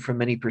viewed from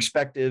many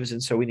perspectives.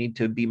 And so we need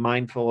to be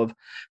mindful of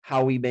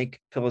how we make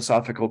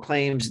philosophical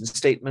claims and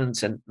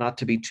statements and not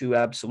to be too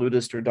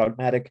absolutist or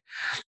dogmatic.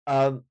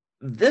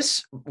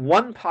 This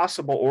one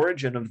possible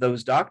origin of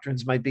those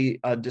doctrines might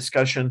be a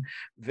discussion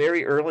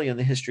very early in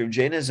the history of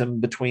Jainism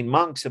between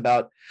monks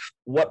about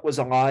what was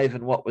alive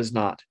and what was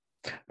not.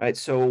 Right.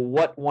 So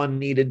what one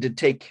needed to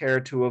take care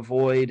to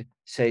avoid,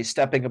 say,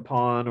 stepping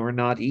upon or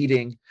not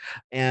eating,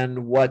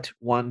 and what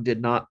one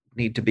did not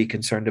need to be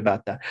concerned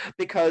about that.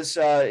 Because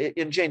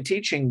in Jain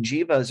teaching,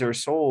 jivas or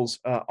souls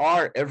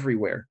are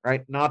everywhere,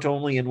 right? Not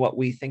only in what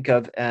we think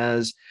of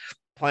as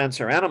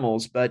plants or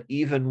animals, but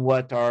even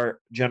what are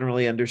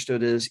generally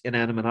understood as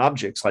inanimate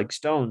objects like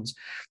stones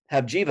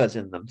have jivas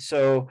in them.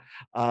 So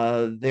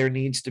there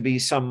needs to be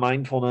some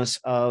mindfulness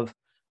of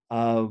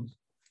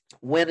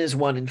when is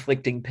one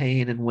inflicting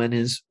pain and when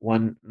is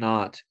one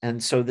not.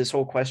 And so this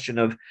whole question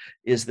of,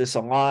 is this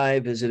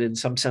alive? Is it in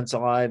some sense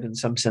alive, in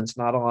some sense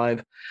not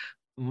alive?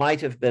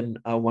 Might have been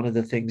one of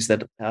the things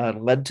that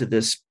led to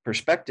this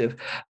perspective.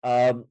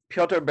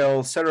 Piotr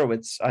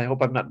Belcerowicz, I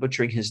hope I'm not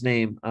butchering his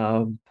name,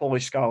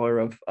 Polish scholar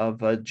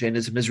of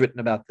Jainism, has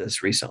written about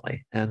this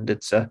recently. And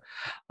it's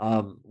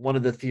one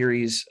of the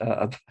theories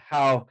of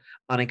how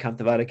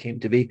Anekantavada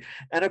came to be.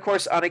 And of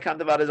course,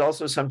 Anekantavada is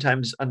also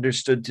sometimes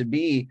understood to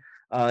be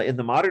in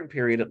the modern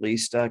period, at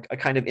least, a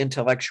kind of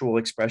intellectual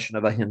expression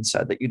of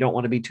ahimsa, that you don't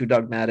want to be too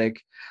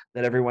dogmatic,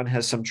 that everyone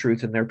has some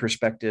truth in their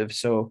perspective.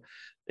 So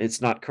it's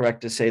not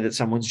correct to say that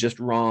someone's just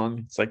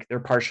wrong. It's like they're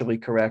partially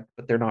correct,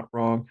 but they're not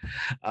wrong.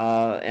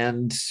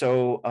 And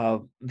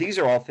so these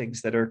are all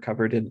things that are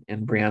covered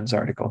in Brienne's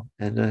article.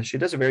 And she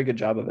does a very good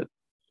job of it.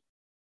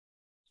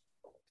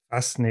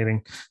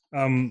 Fascinating.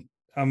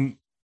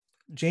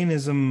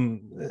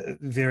 Jainism,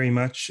 very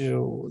much.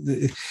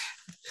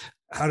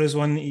 How does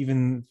one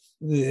even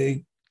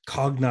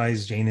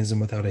cognize Jainism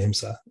without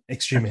ahimsa,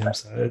 extreme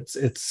ahimsa?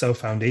 It's so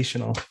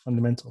foundational,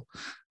 fundamental.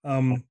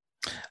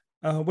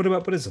 What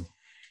about Buddhism?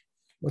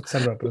 What's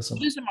that about Buddhism? The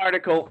Buddhism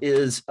article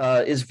is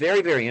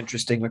very, very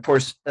interesting. Of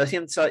course,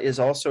 ahimsa is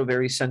also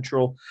very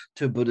central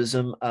to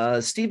Buddhism.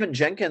 Stephen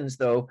Jenkins,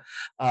 though,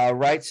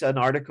 writes an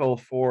article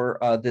for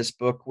this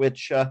book,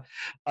 which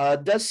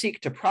does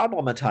seek to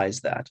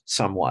problematize that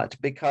somewhat,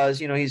 because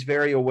he's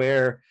very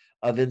aware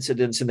of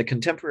incidents in the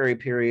contemporary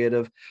period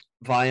of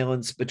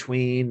violence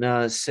between,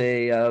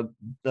 say,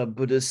 the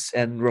Buddhists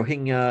and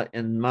Rohingya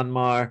in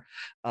Myanmar,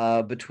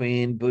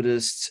 between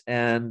Buddhists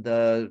and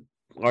the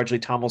largely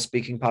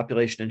Tamil-speaking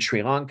population in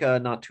Sri Lanka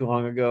not too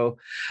long ago.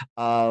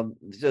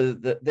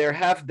 There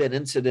have been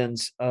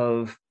incidents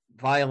of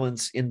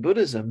violence in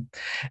Buddhism,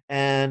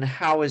 and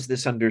how is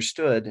this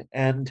understood?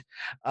 And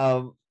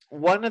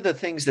one of the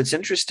things that's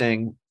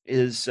interesting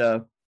is,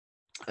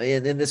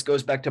 and this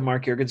goes back to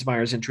Mark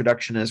Juergensmeyer's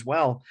introduction as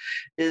well,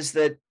 is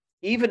that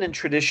even in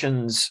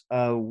traditions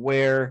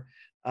where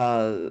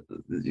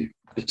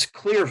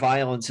clear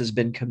violence has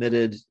been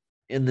committed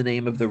in the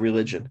name of the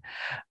religion,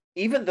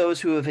 even those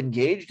who have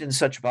engaged in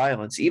such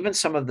violence, even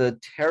some of the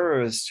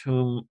terrorists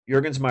whom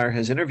Juergensmeyer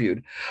has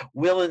interviewed,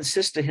 will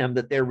insist to him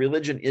that their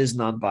religion is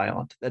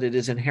nonviolent, that it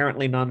is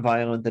inherently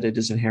nonviolent, that it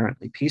is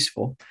inherently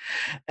peaceful.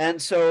 And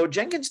so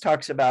Jenkins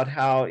talks about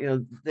how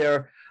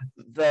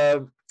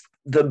the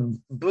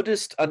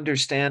Buddhist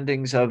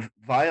understandings of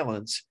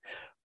violence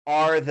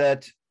are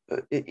that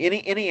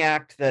any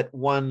act that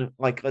one,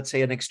 like let's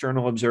say an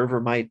external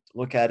observer might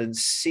look at and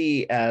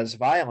see as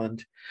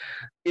violent,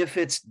 if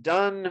it's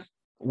done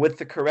with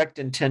the correct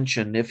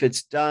intention, if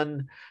it's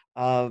done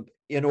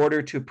in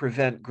order to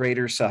prevent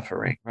greater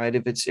suffering, right?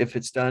 If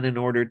it's done in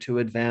order to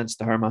advance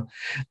dharma,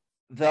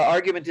 the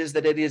argument is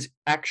that it is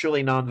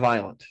actually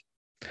nonviolent.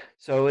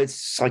 So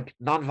it's like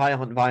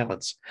nonviolent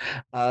violence.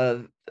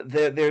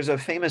 There's a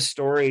famous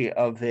story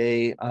of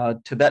a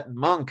Tibetan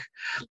monk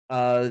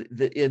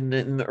in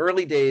the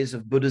early days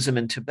of Buddhism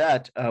in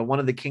Tibet. One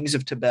of the kings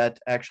of Tibet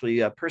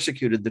actually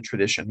persecuted the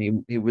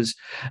tradition. He was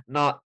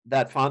not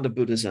that fond of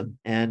Buddhism,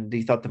 and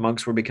he thought the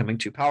monks were becoming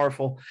too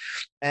powerful.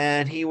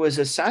 And he was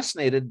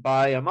assassinated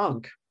by a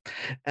monk.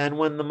 And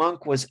when the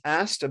monk was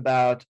asked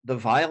about the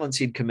violence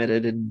he'd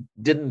committed and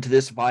didn't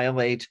this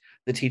violate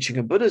the teaching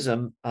of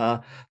Buddhism,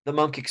 the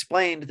monk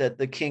explained that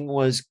the king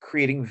was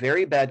creating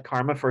very bad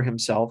karma for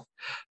himself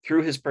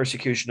through his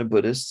persecution of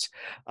Buddhists.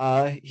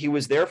 He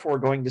was therefore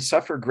going to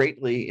suffer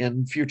greatly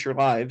in future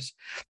lives.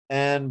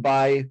 And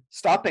by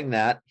stopping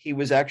that, he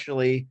was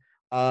actually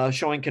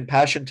showing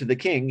compassion to the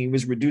king. He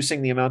was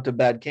reducing the amount of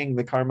bad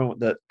the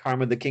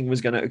karma the king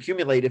was going to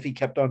accumulate if he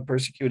kept on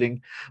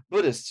persecuting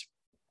Buddhists.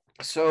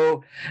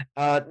 So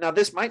now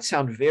this might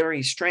sound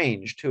very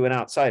strange to an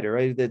outsider,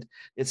 right? That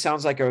it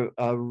sounds like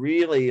a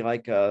really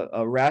like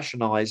a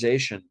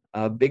rationalization,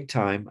 big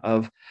time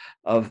of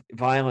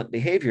violent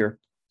behavior.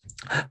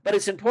 But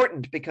it's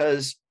important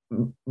because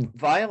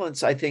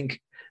violence, I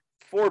think,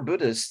 for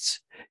Buddhists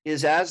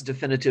is as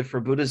definitive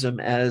for Buddhism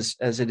as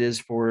it is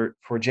for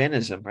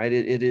Jainism, right?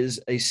 It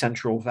is a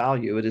central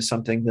value. It is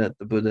something that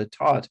the Buddha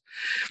taught.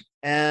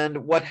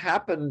 And what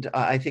happened,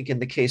 I think, in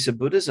the case of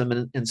Buddhism,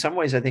 and in some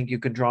ways, I think you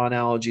can draw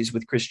analogies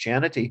with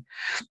Christianity,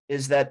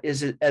 is that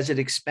as it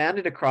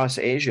expanded across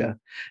Asia,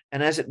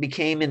 and as it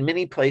became in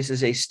many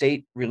places a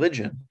state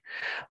religion,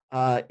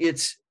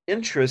 its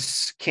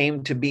interests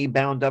came to be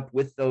bound up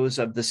with those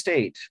of the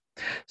state.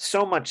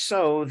 So much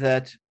so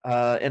that,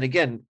 and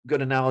again,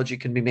 good analogy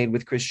can be made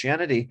with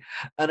Christianity,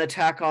 an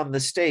attack on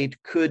the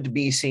state could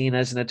be seen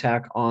as an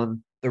attack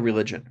on the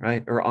religion,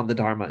 right? Or on the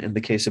Dharma in the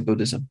case of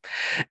Buddhism.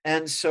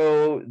 And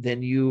so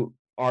then you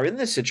are in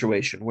this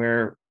situation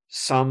where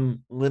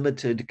some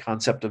limited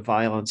concept of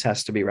violence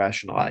has to be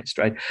rationalized,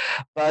 right?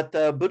 But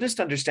the Buddhist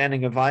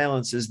understanding of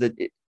violence is that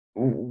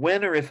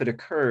when or if it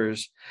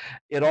occurs,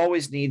 it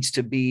always needs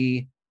to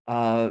be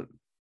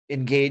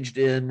engaged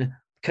in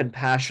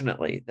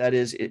compassionately. That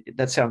is,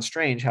 that sounds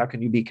strange. How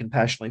can you be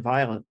compassionately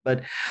violent?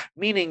 But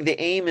meaning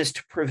the aim is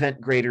to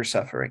prevent greater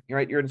suffering,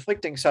 right? You're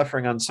inflicting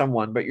suffering on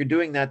someone, but you're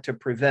doing that to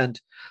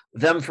prevent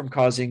them from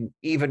causing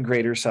even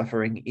greater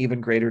suffering, even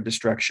greater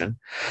destruction.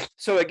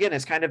 So again,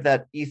 it's kind of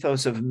that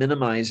ethos of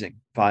minimizing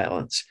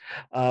violence.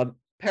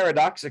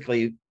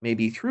 Paradoxically,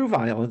 maybe through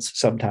violence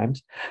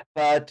sometimes,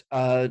 but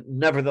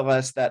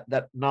nevertheless, that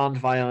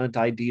nonviolent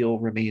ideal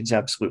remains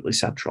absolutely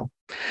central.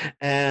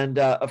 And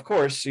of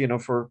course,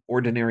 for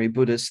ordinary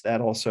Buddhists,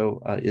 that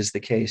also is the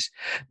case.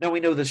 Now, we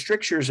know the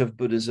strictures of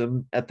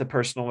Buddhism at the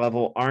personal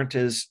level aren't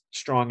as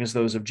strong as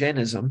those of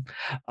Jainism.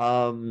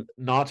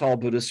 Not all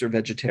Buddhists are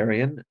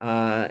vegetarian.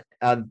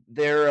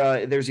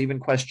 There's even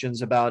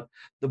questions about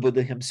the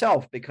Buddha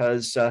himself,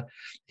 because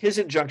his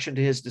injunction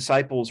to his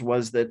disciples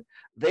was that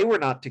they were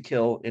not to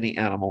kill any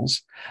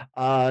animals.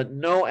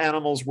 No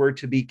animals were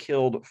to be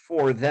killed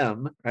for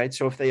them, right?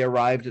 So if they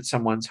arrived at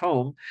someone's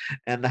home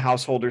and the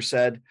householder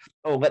said,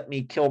 "Oh, let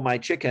me kill my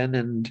chicken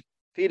and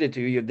feed it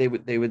to you," they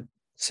would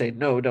say,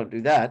 "No, don't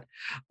do that."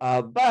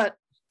 But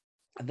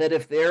that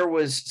if there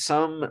was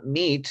some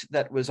meat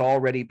that was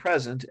already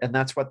present, and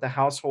that's what the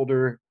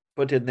householder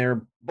put in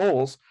their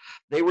bowls,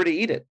 they were to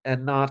eat it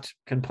and not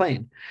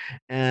complain.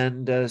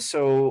 And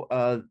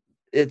so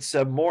it's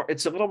a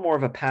little more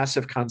of a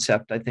passive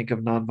concept, I think, of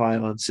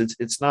nonviolence.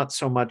 It's not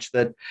so much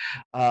that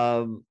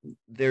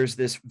there's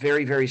this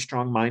very, very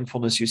strong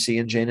mindfulness you see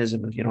in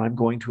Jainism of, I'm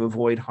going to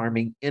avoid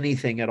harming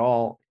anything at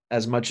all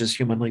as much as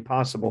humanly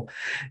possible.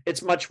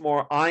 It's much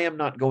more, I am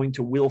not going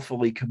to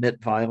willfully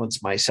commit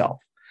violence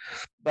myself.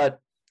 But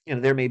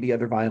there may be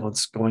other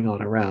violence going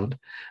on around,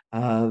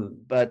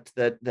 but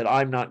that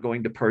I'm not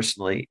going to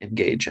personally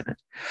engage in it.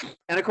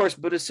 And of course,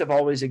 Buddhists have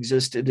always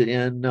existed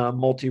in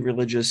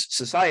multi-religious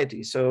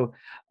societies. So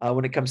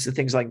when it comes to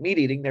things like meat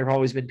eating, there have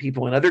always been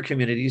people in other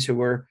communities who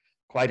were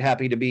quite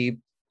happy to be,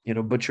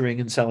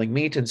 butchering and selling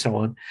meat and so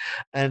on.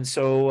 And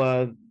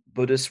so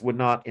Buddhists would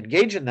not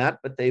engage in that,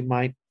 but they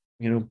might,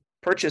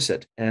 purchase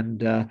it.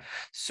 And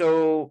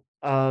so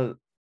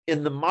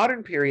in the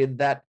modern period,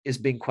 that is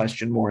being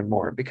questioned more and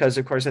more, because,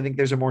 of course, I think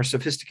there's a more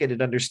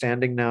sophisticated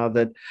understanding now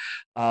that,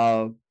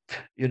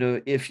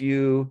 if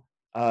you,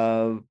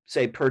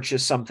 say,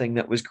 purchase something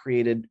that was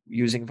created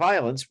using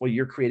violence, well,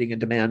 you're creating a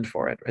demand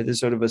for it, right? There's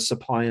sort of a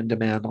supply and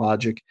demand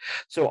logic.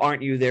 So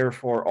aren't you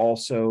therefore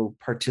also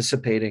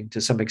participating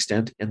to some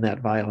extent in that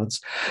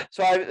violence?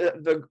 So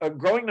a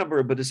growing number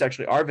of Buddhists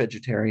actually are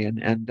vegetarian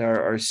and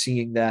are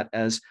seeing that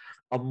as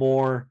a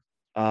more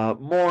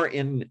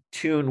in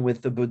tune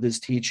with the Buddha's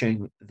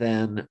teaching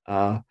than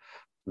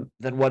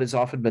what has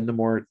often been the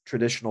more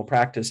traditional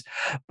practice.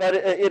 But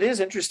it is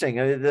interesting.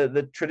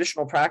 The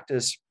traditional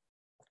practice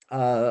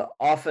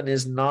often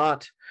does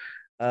not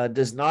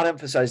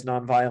emphasize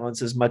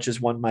nonviolence as much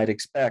as one might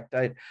expect.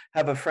 I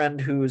have a friend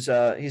who's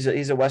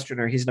he's a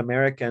Westerner. He's an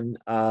American,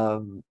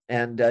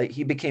 and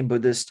he became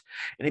Buddhist,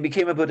 and he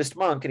became a Buddhist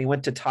monk, and he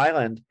went to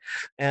Thailand.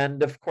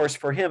 And of course,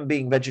 for him,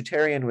 being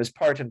vegetarian was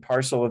part and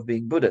parcel of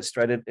being Buddhist,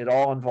 right? It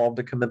all involved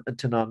a commitment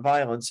to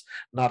nonviolence,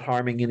 not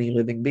harming any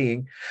living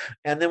being.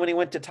 And then when he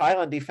went to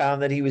Thailand, he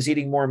found that he was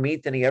eating more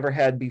meat than he ever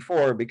had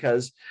before,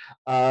 because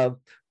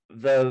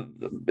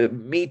the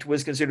meat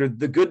was considered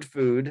the good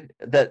food.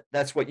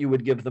 That's what you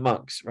would give the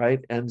monks,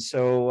 right? And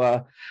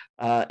so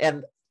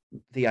and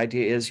the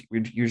idea is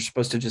you're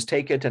supposed to just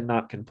take it and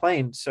not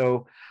complain.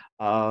 So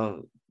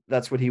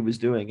that's what he was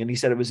doing. And he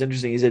said it was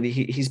interesting. He said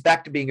he's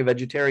back to being a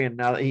vegetarian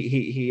now.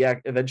 He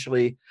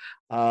eventually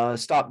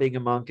stopped being a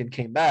monk and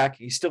came back.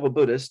 He's still a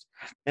Buddhist,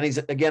 and he's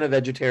again a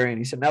vegetarian.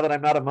 He said, now that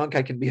I'm not a monk,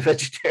 I can be a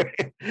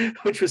vegetarian,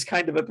 which was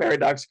kind of a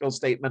paradoxical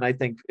statement, I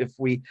think, if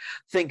we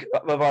think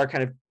of our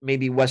kind of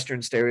maybe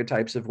Western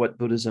stereotypes of what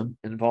Buddhism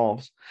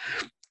involves.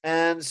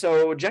 And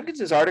so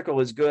Jenkins's article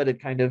is good at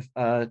kind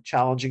of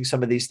challenging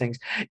some of these things.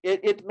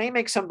 It may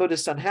make some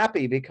Buddhists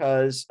unhappy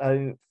because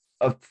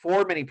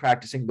for many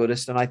practicing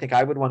Buddhists, and I think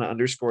I would want to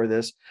underscore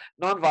this,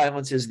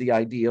 nonviolence is the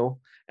ideal,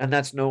 and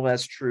that's no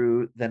less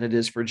true than it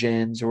is for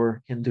Jains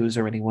or Hindus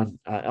or anyone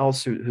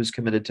else who's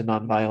committed to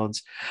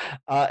nonviolence.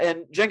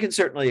 And Jenkins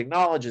certainly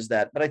acknowledges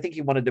that, but I think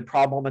he wanted to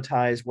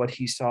problematize what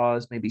he saw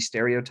as maybe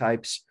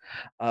stereotypes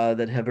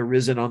that have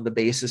arisen on the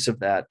basis of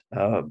that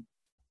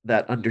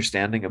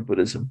understanding of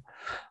Buddhism.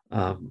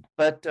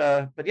 But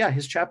yeah,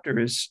 his chapter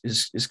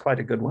is quite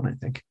a good one, I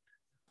think.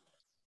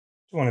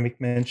 Do you want to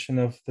make mention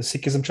of the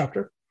Sikhism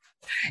chapter?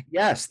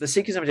 Yes, the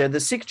Sikhism. The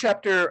Sikh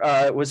chapter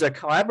was a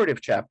collaborative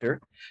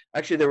chapter.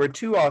 Actually, there were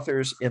two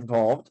authors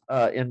involved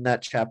in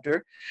that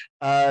chapter,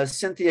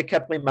 Cynthia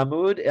Kepley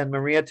Mahmood and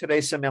Maria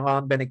Teresa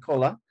Milan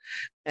Benicola.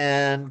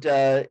 And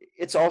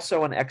it's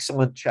also an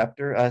excellent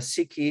chapter,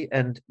 Sikhi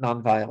and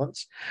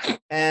Nonviolence.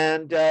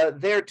 And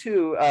there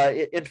too,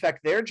 in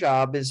fact, their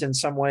job is in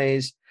some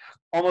ways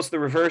almost the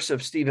reverse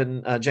of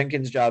Stephen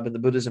Jenkins' job in the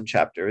Buddhism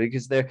chapter,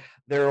 because there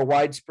are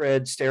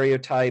widespread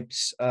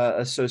stereotypes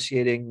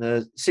associating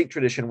the Sikh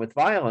tradition with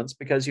violence,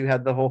 because you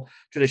had the whole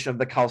tradition of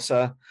the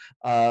Khalsa,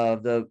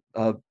 the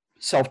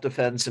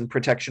self-defense and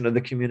protection of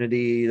the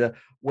community, the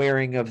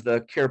wearing of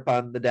the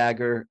kirpan, the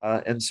dagger,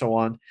 and so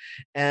on.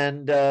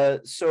 And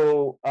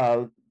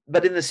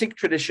but in the Sikh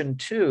tradition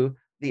too,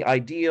 the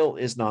ideal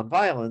is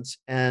nonviolence.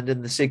 And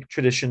in the Sikh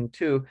tradition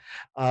too,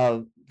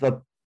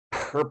 the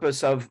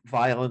purpose of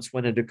violence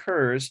when it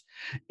occurs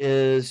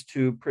is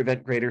to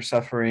prevent greater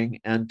suffering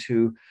and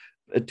to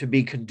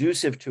be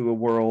conducive to a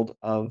world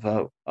of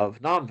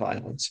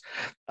nonviolence.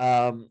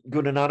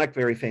 Guru Nanak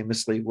very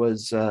famously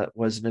was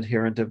an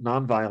adherent of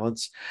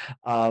nonviolence,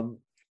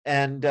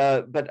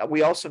 but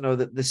we also know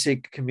that the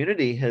Sikh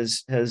community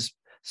has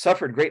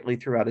suffered greatly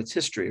throughout its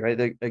history.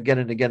 Right, again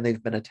and again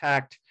they've been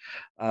attacked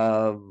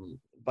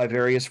by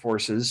various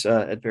forces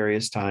at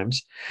various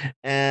times.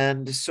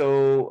 And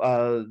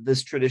so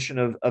this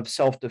tradition of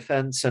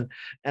self-defense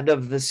and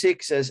of the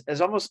Sikhs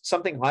as almost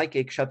something like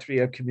a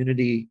Kshatriya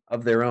community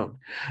of their own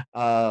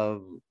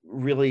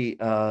really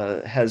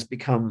has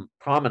become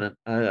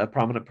a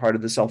prominent part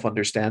of the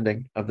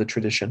self-understanding of the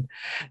tradition.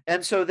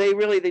 And so they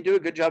do a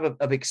good job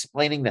of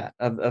explaining that,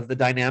 of the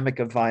dynamic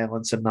of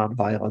violence and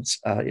nonviolence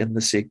in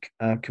the Sikh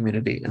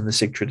community, in the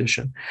Sikh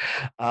tradition.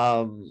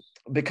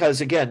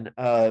 Because again,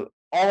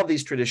 all of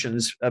these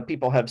traditions,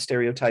 people have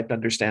stereotyped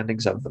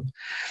understandings of them.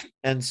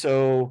 And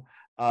so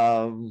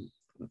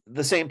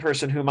the same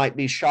person who might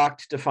be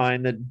shocked to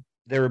find that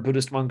there are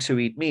Buddhist monks who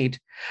eat meat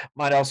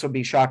might also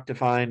be shocked to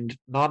find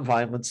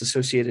nonviolence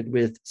associated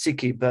with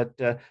Sikhi, but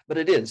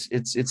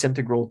it's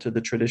integral to the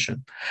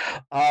tradition.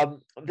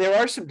 There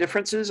are some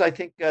differences, I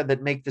think,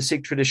 that make the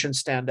Sikh tradition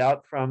stand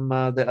out from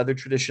the other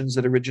traditions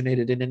that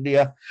originated in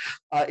India.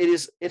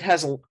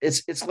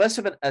 It's less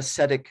of an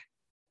ascetic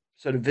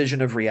sort of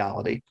vision of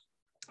reality.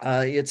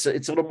 It's a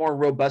little more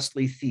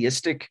robustly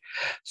theistic.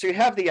 So you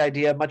have the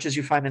idea, much as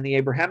you find in the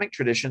Abrahamic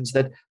traditions,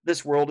 that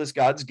this world is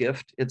God's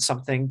gift. It's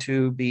something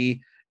to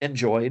be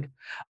enjoyed.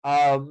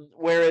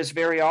 Whereas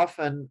very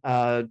often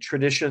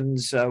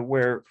traditions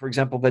where, for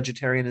example,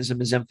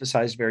 vegetarianism is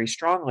emphasized very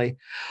strongly,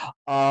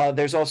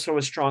 there's also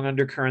a strong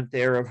undercurrent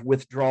there of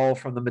withdrawal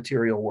from the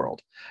material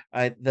world,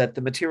 right? That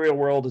the material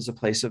world is a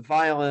place of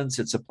violence.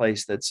 It's a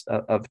place that's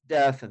of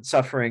death and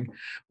suffering.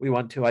 We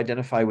want to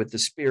identify with the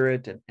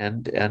spirit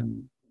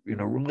and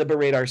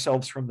liberate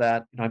ourselves from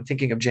that. I'm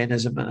thinking of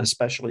Jainism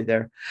especially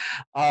there.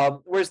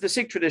 Whereas the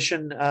Sikh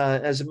tradition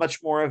has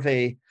much more of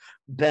a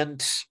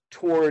bent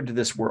toward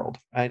this world,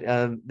 right?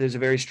 There's a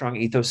very strong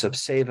ethos of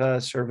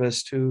seva,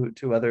 service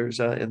to others,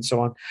 and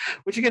so on,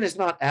 which again is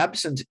not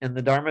absent in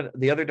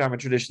the other Dharma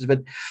traditions,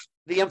 but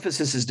the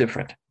emphasis is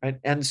different, right?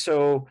 And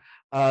so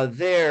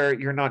there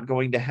you're not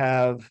going to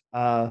have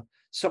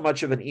so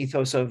much of an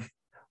ethos of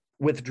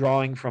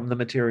withdrawing from the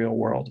material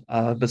world,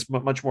 but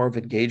much more of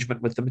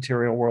engagement with the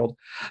material world.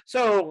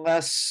 So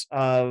less,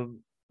 of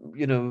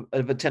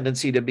a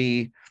tendency to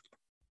be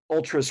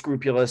ultra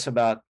scrupulous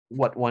about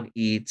what one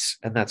eats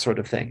and that sort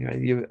of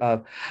thing.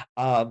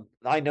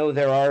 I know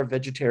there are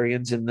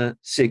vegetarians in the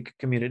Sikh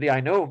community.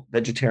 I know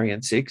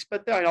vegetarian Sikhs,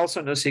 but I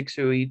also know Sikhs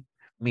who eat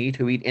meat,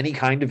 who eat any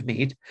kind of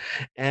meat,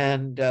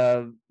 and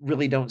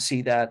really don't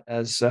see that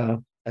as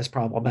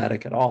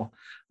problematic at all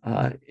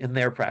in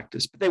their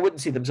practice. But they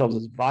wouldn't see themselves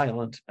as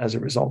violent as a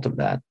result of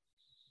that.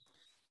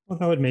 Well,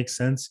 that would make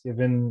sense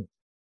given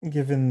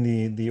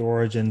the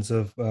origins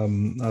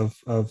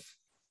of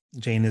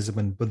Jainism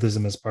and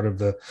Buddhism as part of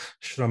the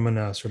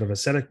Shramana sort of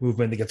ascetic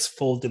movement that gets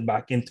folded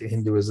back into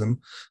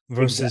Hinduism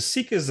versus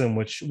Sikhism,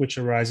 which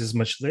arises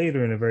much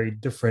later in a very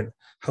different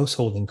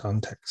householding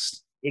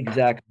context.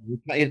 Exactly.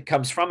 It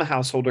comes from a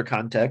householder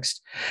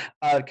context.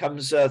 It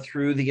comes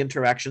through the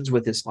interactions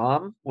with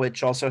Islam,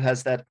 which also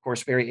has that, of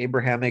course, very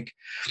Abrahamic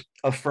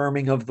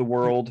affirming of the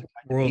world.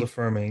 World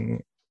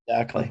affirming.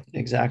 Exactly.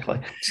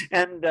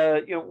 And,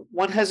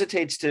 one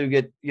hesitates to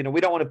get, we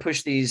don't want to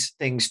push these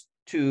things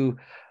too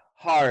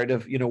hard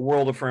of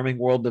world affirming,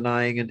 world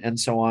denying, and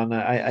so on.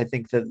 I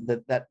think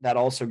that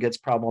also gets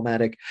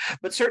problematic.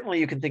 But certainly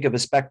you can think of a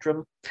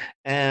spectrum,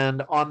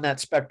 and on that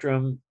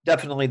spectrum,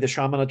 definitely the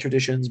Shramana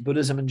traditions,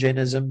 Buddhism and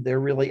Jainism, they're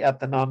really at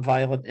the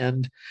nonviolent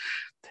end.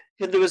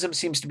 Hinduism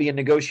seems to be a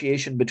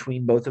negotiation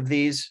between both of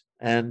these.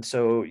 And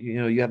so,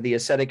 you have the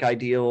ascetic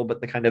ideal, but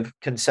the kind of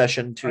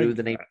concession to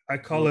the name. I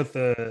call it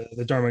the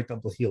Dharmic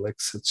double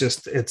helix.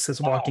 It's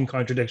this walking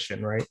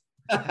contradiction, right?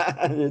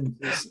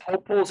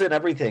 Pope pulls in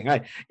everything,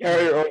 right?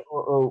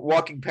 Or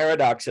walking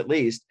paradox, at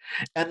least.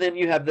 And then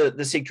you have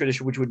the Sikh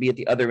tradition, which would be at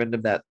the other end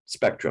of that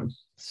spectrum.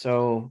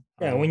 So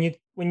yeah, when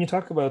you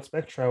talk about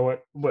spectra,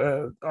 what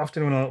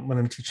often when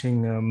I'm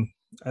teaching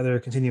either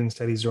continuing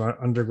studies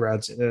or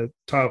undergrads,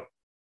 top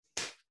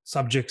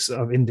subjects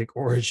of Indic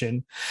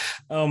origin,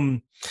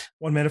 one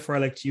metaphor I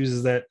like to use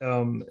is that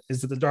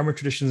the Dharma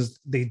traditions,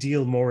 they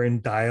deal more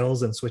in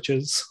dials and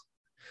switches.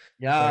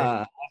 Yeah.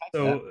 Right?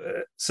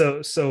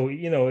 So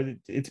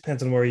it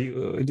depends on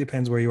it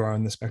depends where you are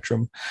on the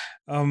spectrum.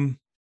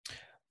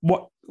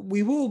 What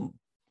we will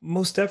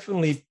most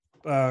definitely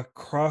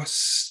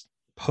cross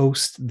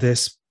post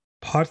this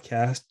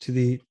podcast to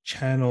the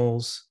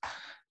channels,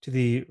 to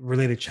the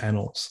related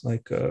channels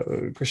like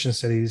Christian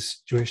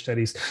studies, Jewish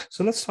studies.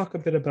 So let's talk a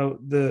bit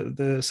about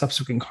the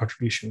subsequent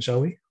contributions,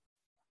 shall we?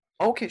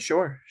 Okay,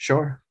 sure.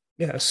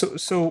 Yeah.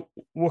 So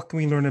what can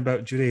we learn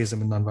about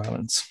Judaism and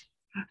nonviolence?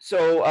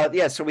 So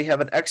so we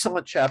have an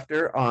excellent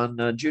chapter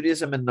on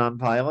Judaism and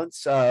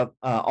nonviolence.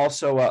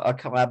 Also a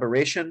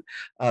collaboration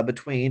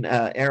between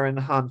Aaron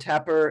Hahn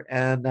Tapper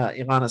and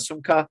Ilana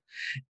Sumka.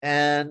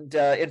 And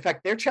in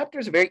fact, their chapter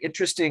is a very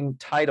interesting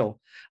title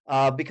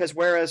because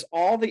whereas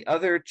all the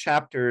other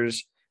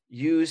chapters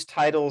use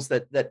titles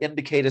that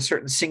indicate a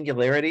certain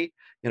singularity,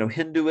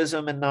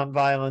 Hinduism and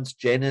nonviolence,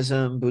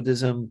 Jainism,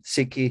 Buddhism,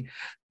 Sikhi,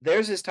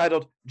 theirs is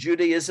titled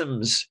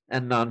Judaisms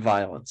and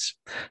Nonviolence.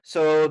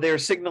 So they're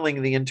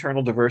signaling the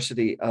internal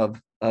diversity of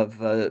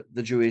the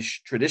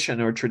Jewish tradition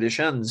or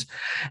traditions.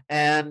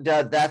 And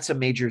that's a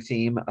major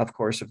theme, of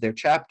course, of their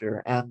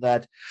chapter, and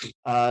that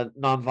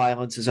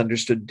nonviolence is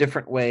understood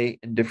different ways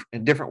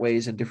in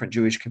different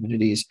Jewish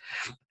communities.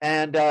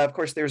 And of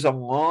course, there's a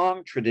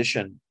long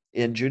tradition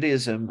in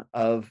Judaism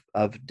of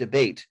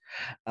debate.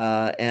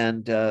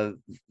 The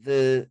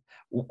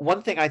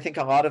one thing I think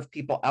a lot of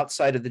people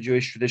outside of the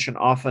Jewish tradition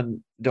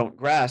often don't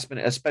grasp, and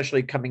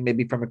especially coming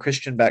maybe from a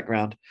Christian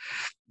background,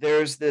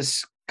 there's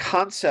this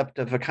concept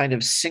of a kind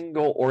of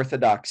single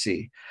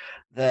orthodoxy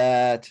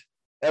that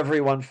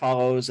everyone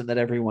follows and that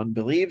everyone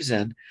believes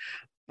in.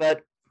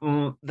 But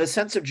the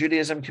sense of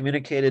Judaism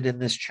communicated in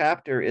this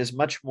chapter is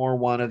much more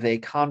one of a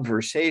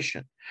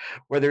conversation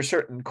where there's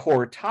certain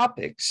core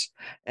topics.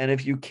 And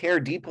if you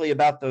care deeply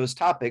about those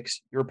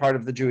topics, you're part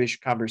of the Jewish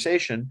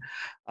conversation.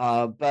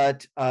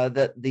 But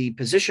that the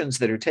positions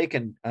that are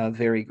taken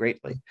vary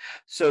greatly.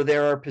 So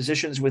there are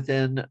positions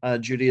within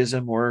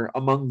Judaism, or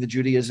among the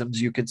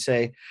Judaisms, you could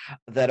say,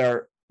 that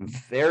are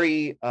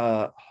very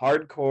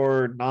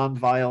hardcore,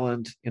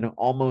 nonviolent,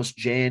 almost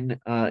Jain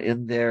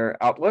in their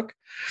outlook.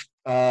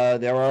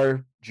 There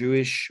are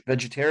Jewish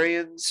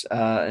vegetarians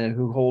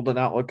who hold an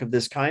outlook of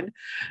this kind.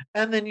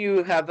 And then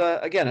you have,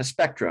 again, a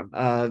spectrum,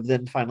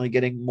 then finally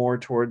getting more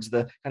towards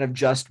the kind of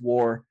just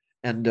war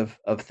end of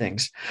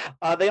things.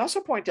 They also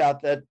point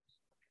out that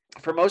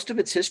for most of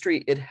its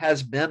history, it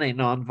has been a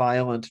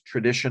nonviolent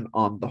tradition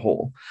on the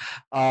whole.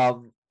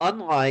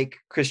 Unlike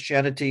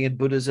Christianity and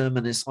Buddhism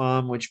and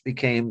Islam, which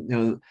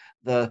became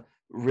the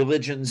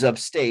religions of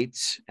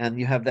states, and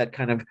you have that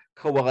kind of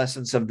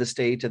coalescence of the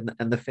state and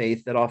the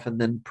faith that often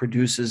then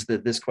produces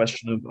this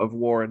question of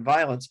war and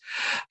violence.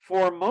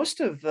 For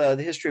most of the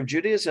history of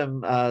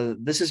Judaism,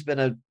 this has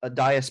been a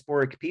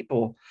diasporic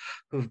people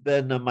who've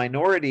been a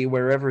minority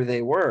wherever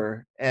they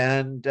were.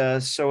 And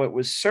so it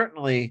was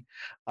certainly,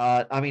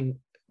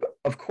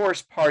 of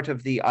course, part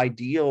of the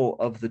ideal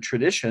of the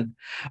tradition,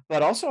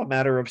 but also a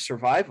matter of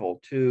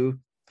survival to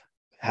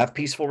have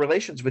peaceful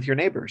relations with your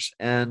neighbors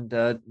and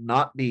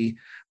not be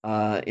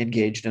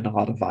engaged in a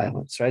lot of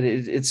violence, right?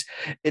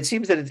 It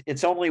seems that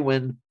it's only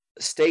when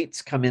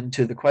states come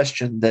into the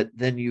question that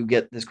then you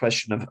get this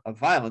question of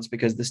violence,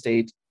 because the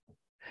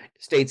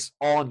states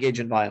all engage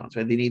in violence,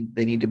 right?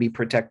 They need to be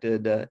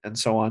protected and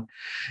so on.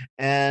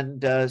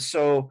 And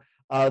so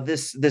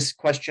this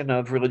question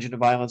of religion and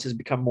violence has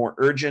become more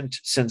urgent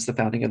since the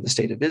founding of the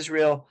State of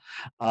Israel.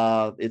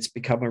 It's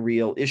become a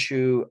real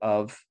issue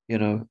of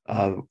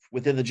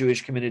within the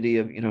Jewish community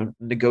of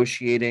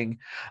negotiating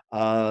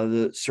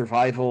the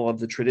survival of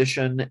the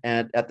tradition,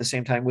 and at the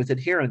same time with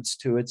adherence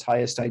to its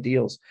highest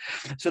ideals.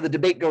 So the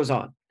debate goes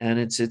on, and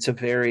it's a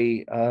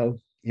very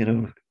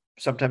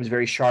sometimes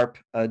very sharp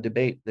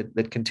debate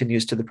that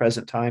continues to the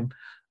present time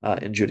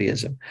in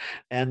Judaism.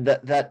 And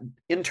that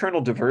internal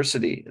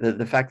diversity,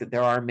 the fact that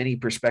there are many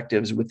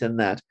perspectives within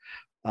that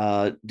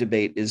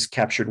debate, is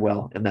captured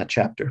well in that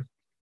chapter.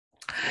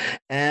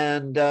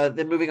 And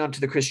then moving on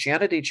to the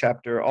Christianity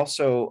chapter,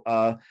 also,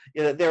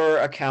 there are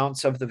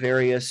accounts of the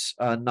various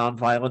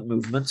nonviolent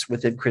movements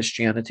within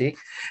Christianity.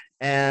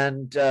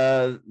 And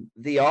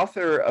the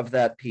author of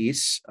that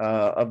piece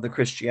of the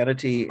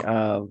Christianity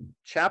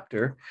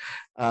chapter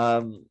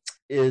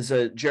is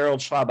Gerald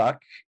Schlabach,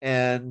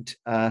 and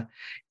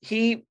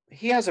he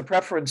has a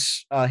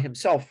preference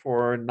himself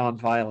for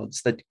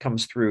nonviolence that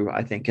comes through,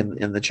 I think,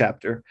 in the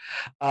chapter.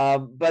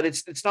 But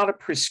it's not a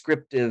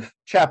prescriptive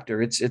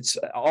chapter. It's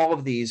all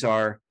of these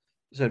are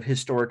sort of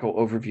historical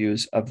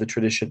overviews of the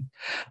tradition.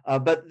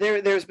 But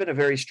there's been a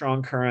very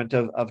strong current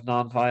of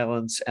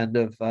nonviolence and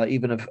of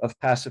even of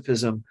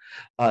pacifism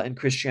in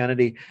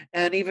Christianity,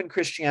 and even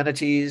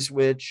Christianities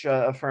which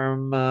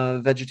affirm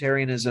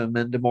vegetarianism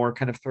and a more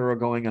kind of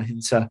thoroughgoing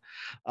ahimsa,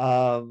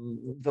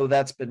 though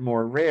that's been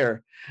more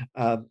rare.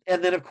 And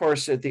then, of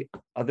course, at the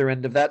other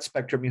end of that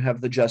spectrum, you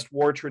have the just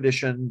war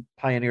tradition,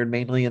 pioneered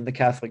mainly in the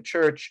Catholic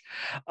Church.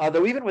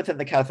 Though even within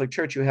the Catholic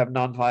Church, you have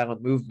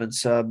nonviolent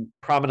movements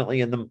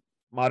prominently in the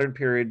modern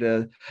period,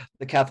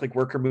 the Catholic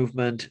worker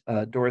movement,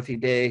 Dorothy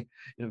Day,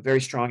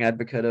 very strong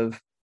advocate of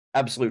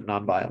absolute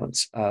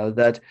nonviolence.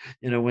 That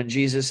when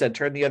Jesus said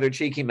 "turn the other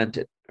cheek," he meant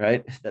it,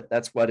 right?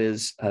 That's what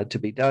is to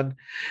be done,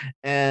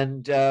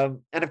 and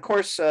of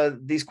course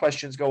these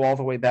questions go all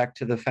the way back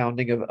to the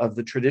founding of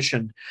the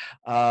tradition,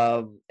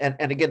 and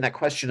again that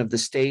question of the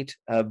state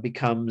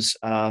becomes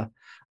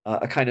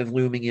a kind of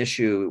looming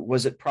issue.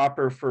 Was it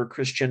proper for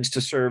Christians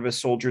to serve as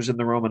soldiers in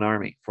the Roman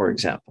army, for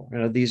example?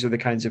 These are the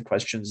kinds of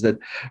questions that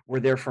were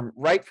there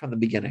right from the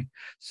beginning.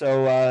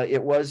 So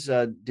it was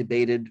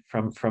debated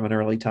from an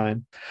early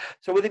time.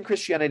 So within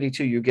Christianity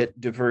too, you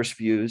get diverse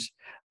views,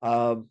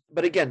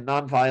 but again,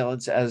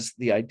 nonviolence as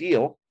the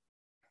ideal,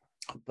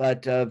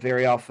 but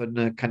very often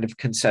a kind of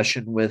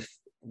concession with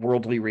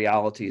worldly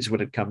realities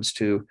when it comes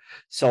to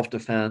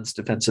self-defense,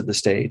 defense of the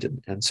state,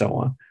 and so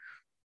on.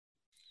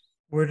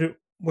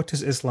 What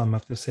does Islam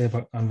have to say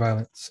about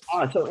nonviolence?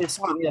 So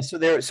Islam, yeah.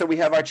 So we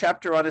have our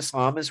chapter on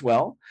Islam as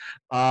well,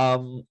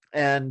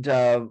 and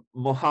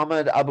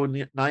Muhammad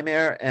Abu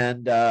Naimer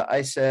and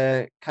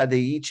Isa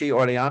Kadeichi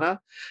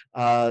Oriana,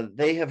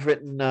 they have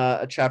written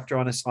a chapter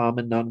on Islam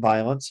and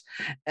nonviolence,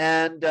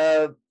 and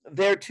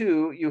there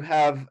too you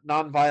have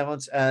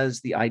nonviolence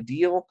as the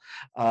ideal,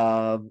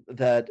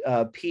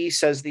 that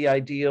peace as the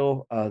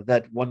ideal,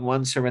 that when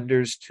one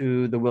surrenders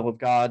to the will of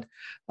God,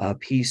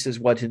 peace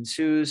is what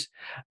ensues.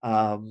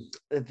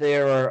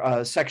 There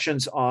are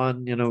sections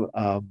on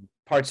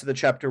parts of the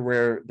chapter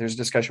where there's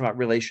discussion about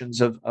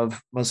relations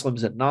of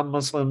Muslims and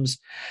non-Muslims,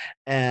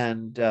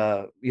 and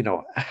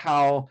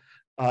how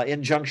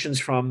injunctions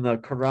from the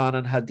Quran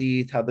and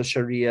Hadith, how the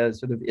Sharia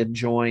sort of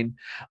enjoin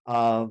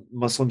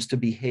Muslims to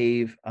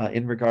behave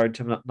in regard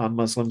to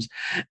non-Muslims.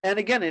 And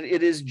again,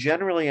 it is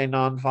generally a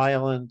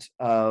non-violent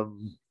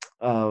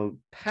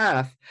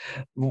path.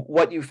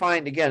 What you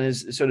find again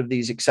is sort of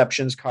these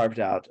exceptions carved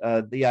out.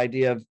 The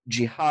idea of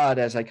jihad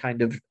as a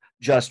kind of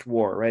just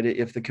war, right?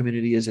 If the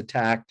community is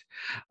attacked,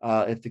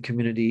 if the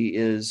community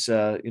is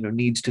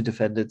needs to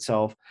defend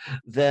itself,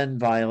 then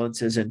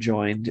violence is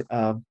enjoined,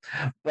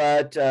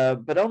 but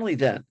only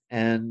then.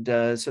 And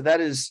so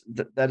that is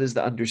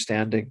the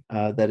understanding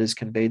that is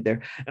conveyed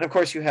there. And of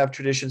course, you have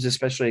traditions,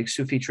 especially like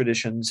Sufi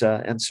traditions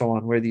and so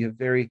on, where you have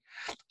very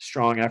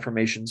strong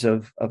affirmations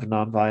of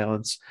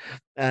nonviolence,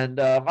 and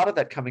a lot of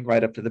that coming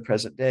right up to the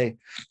present day.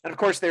 And of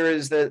course, there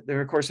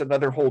of course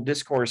another whole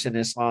discourse in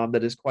Islam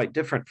that is quite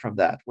different from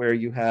that, where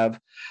you have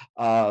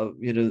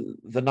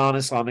the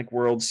non-Islamic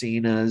world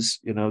seen as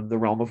the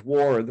realm of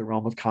war, the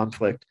realm of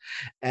conflict,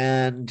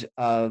 and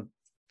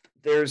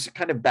there's a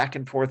kind of back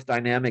and forth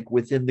dynamic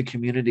within the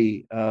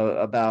community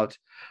about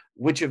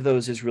which of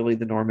those is really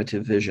the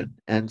normative vision.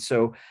 And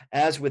so,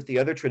 as with the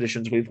other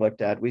traditions we've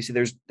looked at, we see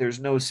there's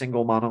no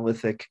single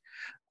monolithic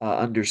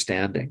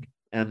understanding,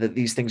 and that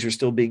these things are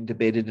still being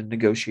debated and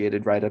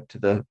negotiated right up to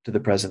the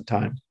present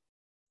time.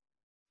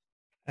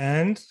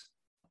 And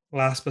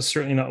last but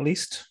certainly not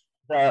least,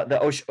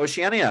 the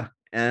Oceania.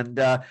 And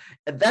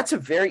that's a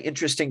very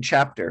interesting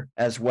chapter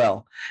as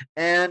well.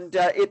 And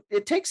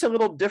it takes a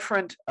little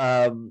different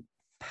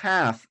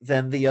path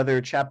than the other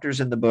chapters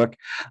in the book.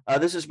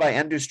 This is by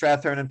Andrew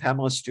Strathern and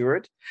Pamela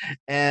Stewart,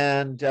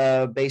 and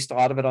based a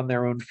lot of it on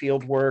their own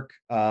field work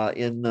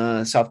in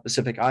the South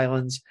Pacific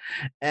Islands.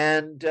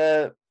 And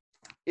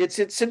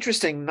it's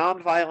interesting.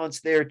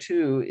 Nonviolence there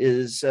too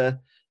is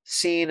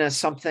seen as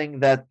something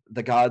that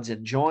the gods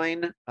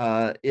enjoin.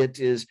 It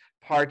is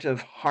part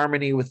of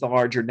harmony with the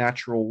larger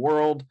natural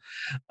world,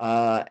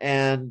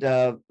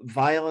 and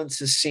violence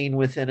is seen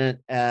within it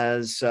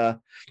as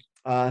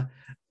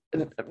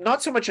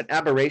not so much an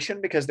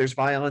aberration, because there's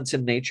violence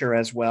in nature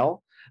as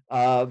well,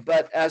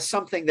 but as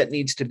something that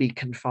needs to be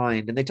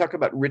confined. And they talk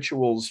about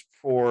rituals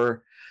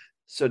for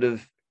sort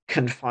of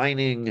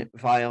confining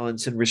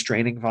violence and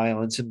restraining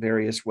violence in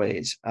various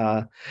ways.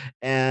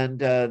 And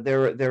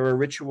there are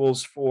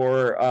rituals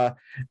for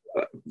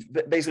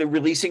basically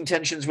releasing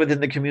tensions within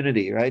the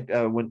community, right?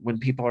 When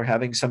people are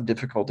having some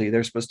difficulty,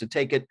 they're supposed to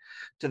take it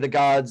to the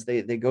gods.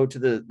 They go to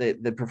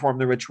they perform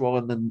the ritual,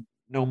 and then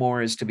no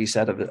more is to be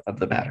said of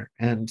the matter.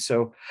 And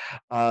so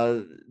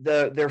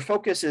their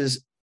focus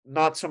is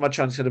not so much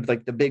on sort of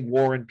like the big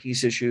war and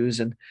peace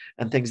issues and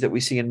things that we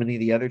see in many of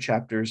the other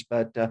chapters,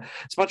 but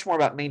it's much more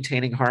about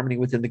maintaining harmony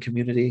within the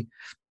community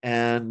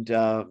and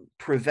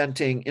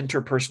preventing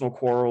interpersonal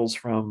quarrels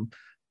from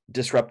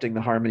disrupting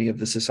the harmony of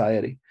the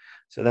society.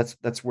 So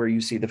that's where you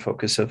see the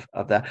focus of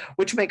that,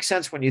 which makes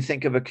sense when you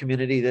think of a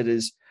community that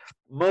is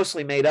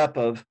mostly made up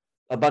of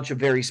a bunch of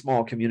very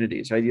small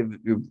communities, right? You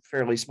have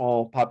fairly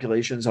small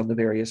populations on the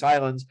various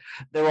islands.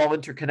 They're all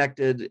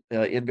interconnected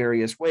in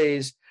various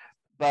ways.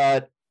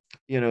 But,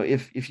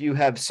 if you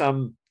have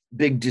some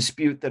big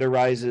dispute that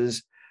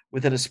arises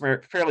within a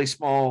fairly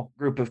small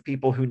group of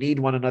people who need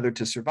one another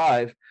to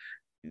survive,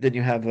 then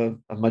you have a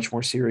much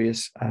more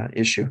serious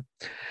issue.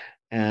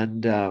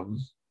 And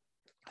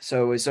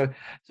so it's a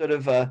sort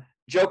of a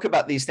joke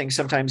about these things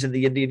sometimes in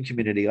the Indian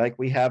community. Like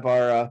we have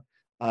our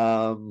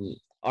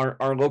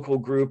local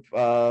group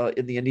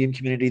in the Indian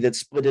community that's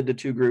split into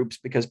two groups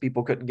because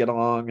people couldn't get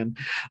along. And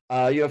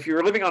if you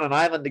were living on an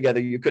island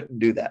together, you couldn't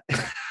do that,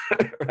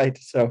 right?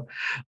 So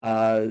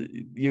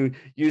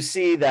you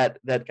see that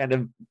kind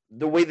of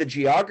the way the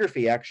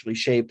geography actually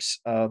shapes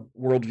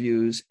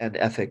worldviews and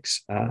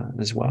ethics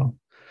as well.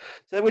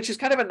 So, which is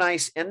kind of a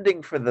nice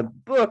ending for the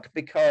book,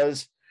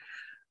 because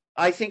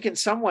I think in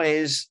some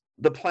ways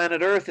the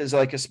planet Earth is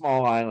like a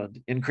small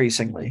island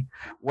increasingly,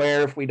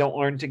 where if we don't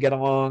learn to get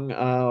along,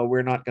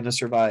 we're not going to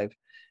survive.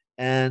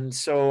 And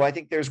so I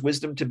think there's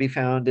wisdom to be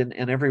found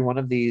in every one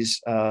of these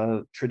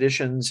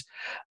traditions,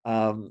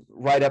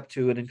 right up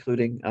to and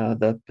including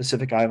the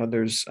Pacific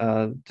Islanders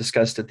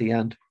discussed at the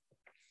end.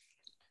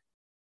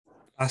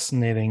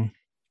 Fascinating.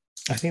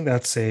 I think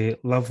that's a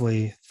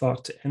lovely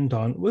thought to end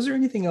on. Was there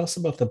anything else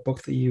about the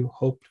book that you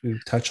hoped we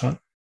would touch on?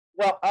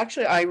 Well,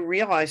 actually, I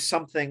realized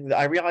something.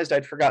 I realized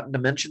I'd forgotten to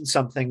mention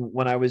something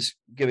when I was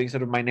giving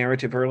sort of my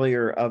narrative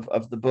earlier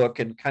of the book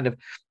and kind of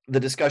the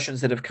discussions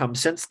that have come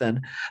since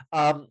then.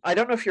 I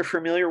don't know if you're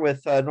familiar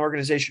with an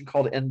organization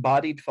called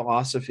Embodied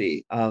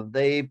Philosophy.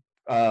 They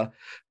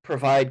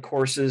provide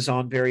courses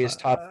on various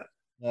topics.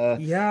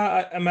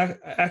 Yeah,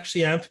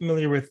 I'm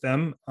familiar with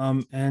them.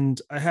 And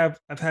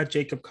I've had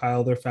Jacob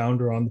Kyle, their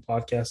founder, on the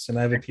podcast, and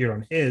I've appeared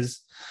on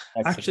his.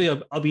 Excellent.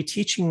 Actually, I'll be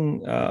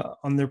teaching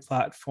on their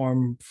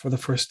platform for the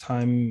first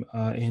time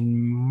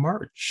in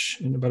March,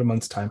 in about a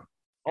month's time.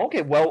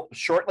 Okay, well,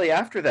 shortly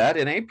after that,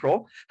 in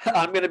April,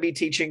 I'm going to be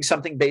teaching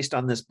something based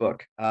on this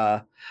book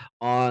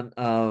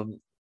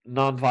on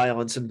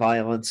nonviolence and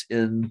violence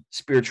in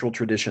spiritual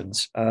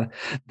traditions.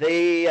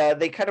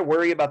 They kind of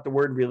worry about the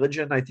word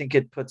religion. I think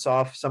it puts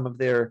off some of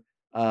their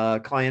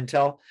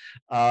clientele.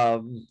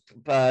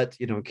 But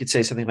you could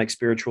say something like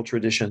spiritual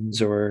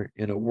traditions or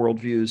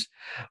worldviews.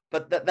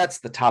 But that's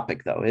the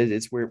topic, though.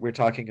 We're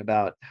talking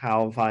about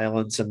how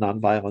violence and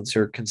nonviolence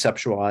are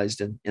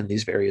conceptualized in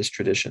these various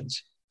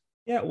traditions.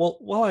 Yeah. Well,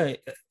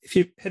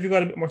 have you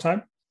got a bit more time?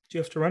 Do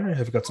you have to run, or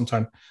have you got some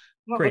time?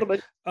 Great. A little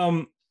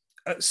bit.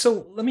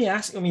 So let me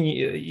ask. I mean,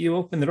 you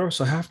opened the door,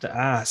 so I have to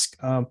ask.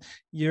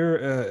 You're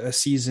a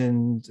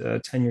seasoned,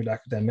 tenured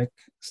academic,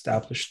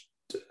 established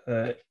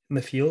in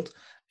the field,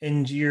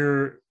 and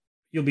you'll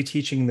be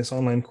teaching this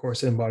online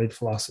course, Embodied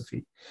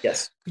Philosophy.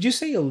 Yes. Could you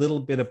say a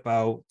little bit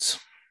about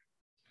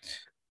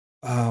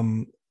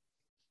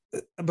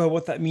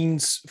what that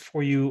means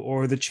for you,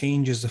 or the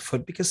changes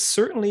afoot? Because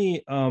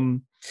certainly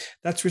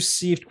that's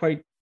received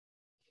quite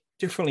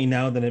differently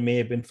now than it may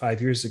have been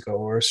 5 years ago,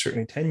 or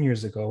certainly 10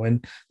 years ago.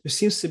 And there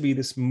seems to be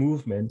this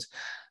movement.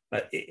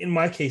 In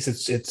my case,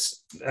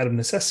 it's out of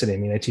necessity. I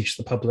mean, I teach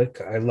the public.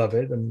 I love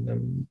it, and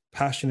I'm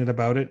passionate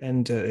about it.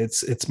 And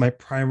it's my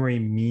primary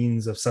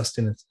means of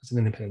sustenance as an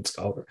independent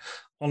scholar,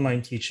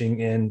 online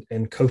teaching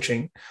and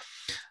coaching.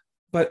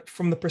 But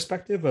from the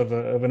perspective of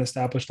an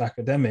established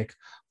academic,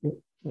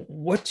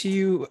 what do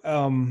you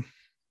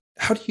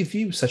how do you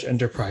view such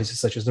enterprises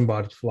such as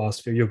Embodied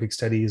Philosophy or Yogic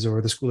Studies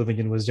or the School of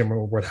Indian Wisdom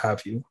or what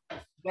have you?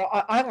 Well,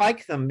 I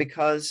like them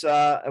because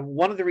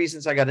one of the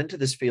reasons I got into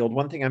this field,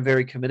 one thing I'm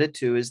very committed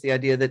to, is the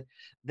idea that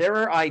there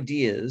are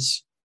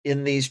ideas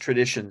in these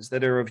traditions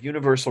that are of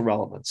universal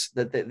relevance,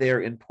 that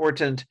they're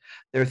important.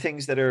 There are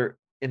things that are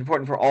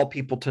important for all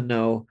people to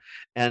know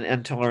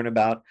and to learn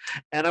about.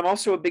 And I'm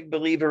also a big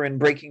believer in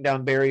breaking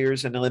down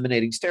barriers and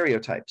eliminating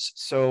stereotypes.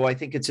 So I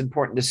think it's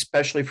important,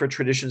 especially for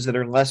traditions that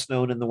are less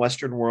known in the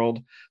Western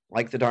world,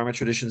 like the Dharma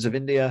traditions of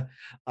India,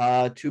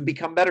 to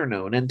become better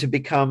known and to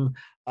become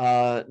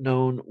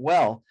known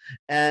well.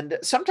 And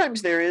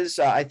sometimes there is,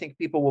 I think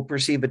people will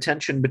perceive a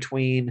tension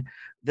between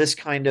this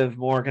kind of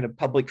more kind of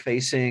public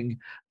facing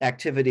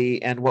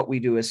activity and what we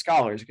do as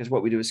scholars, because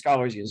what we do as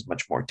scholars is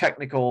much more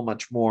technical,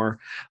 much more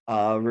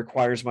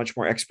requires much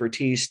more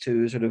expertise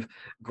to sort of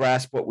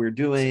grasp what we're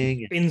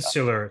doing.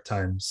 Insular at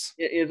times.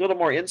 A little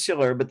more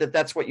insular, but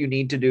that's what you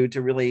need to do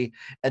to really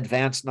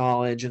advance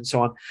knowledge and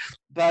so on.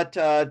 But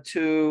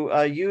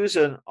to use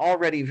an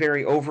already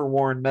very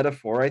overworn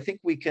metaphor, I think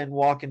we can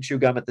walk and chew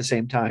gum at the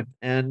same time.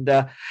 And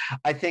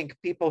I think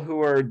people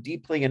who are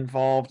deeply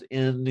involved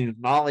in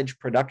knowledge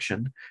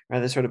production,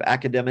 the sort of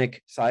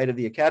academic side of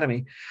the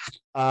academy,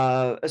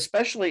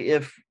 especially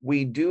if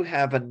we do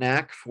have a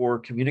knack for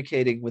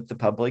communicating with the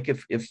public,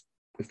 if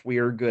we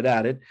are good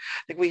at it,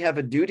 I think we have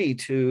a duty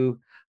to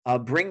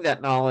bring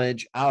that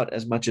knowledge out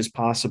as much as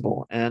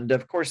possible. And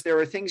of course, there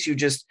are things you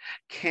just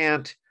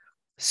can't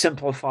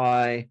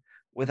simplify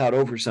without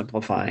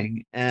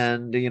oversimplifying.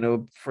 And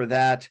for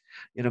that,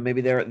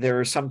 maybe there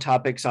are some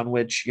topics on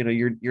which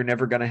you're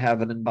never going to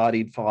have an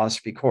embodied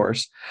philosophy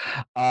course.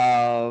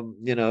 Some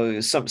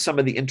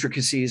of the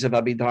intricacies of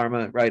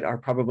Abhidharma, right, are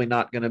probably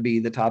not going to be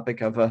the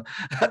topic of an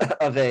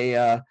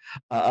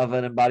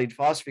embodied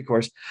philosophy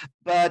course.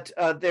 But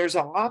there's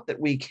a lot that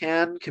we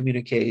can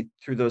communicate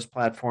through those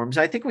platforms.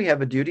 I think we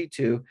have a duty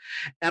to,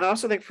 and I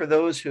also think for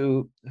those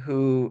who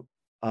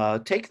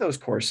take those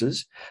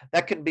courses,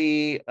 that can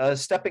be a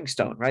stepping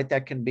stone, right?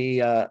 That can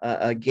be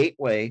a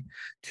gateway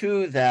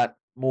to that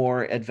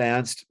more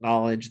advanced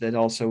knowledge that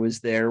also is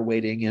there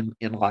waiting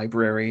in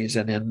libraries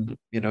and in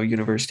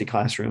university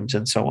classrooms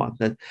and so on,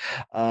 that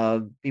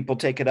people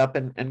take it up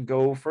and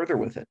go further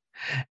with it.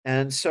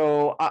 And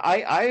so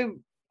I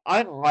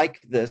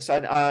like this.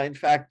 In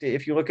fact,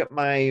 if you look at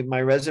my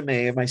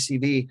resume and my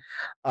CV,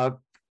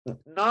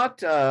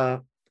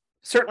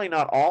 certainly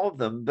not all of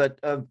them, but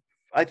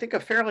I think a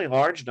fairly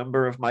large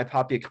number of my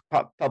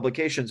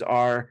publications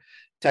are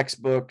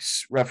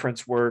textbooks,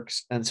 reference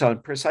works, and so on,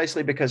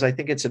 precisely because I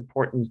think it's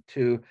important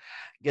to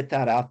get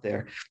that out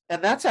there.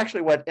 And that's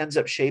actually what ends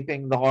up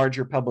shaping the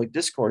larger public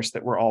discourse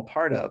that we're all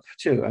part of,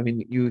 too. I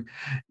mean,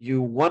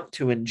 you want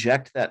to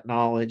inject that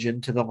knowledge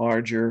into the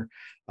larger,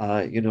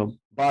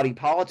 body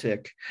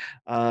politic,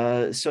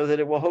 so that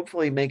it will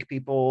hopefully make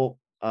people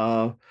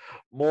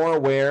more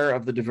aware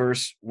of the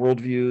diverse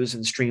worldviews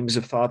and streams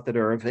of thought that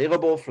are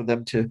available for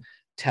them to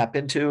tap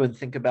into and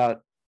think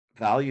about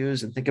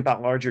values and think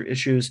about larger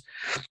issues,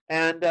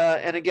 and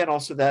again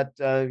also that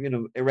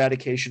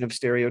eradication of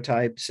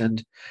stereotypes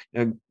and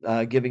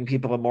giving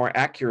people a more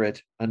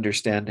accurate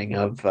understanding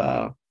of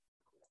I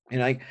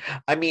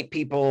meet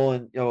people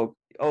and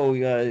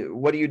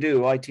what do you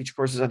do? I teach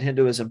courses on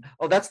Hinduism.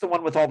 Oh, that's the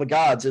one with all the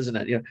gods, isn't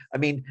it? I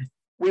mean,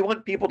 we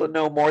want people to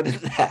know more than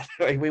that.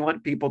 Right? We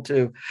want people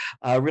to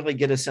really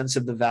get a sense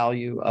of the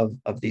value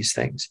of these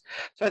things.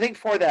 So I think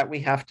for that we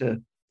have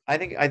to. I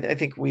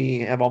think we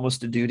have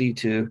almost a duty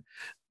to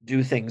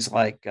do things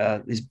like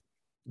these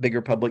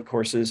bigger public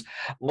courses.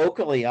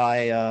 Locally,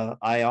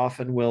 I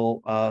often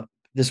will.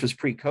 This was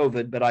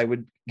pre-COVID, but I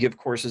would give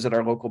courses at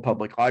our local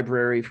public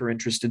library for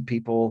interested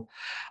people.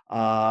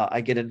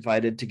 I get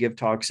invited to give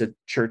talks at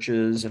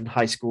churches and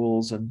high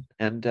schools,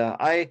 and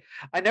I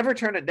never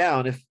turn it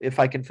down if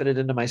I can fit it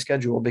into my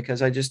schedule,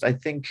 because I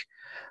think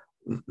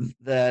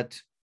that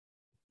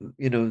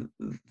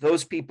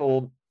those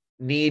people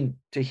need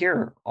to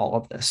hear all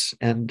of this,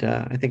 and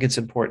I think it's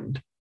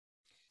important.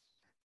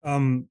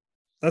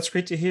 That's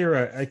great to hear.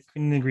 I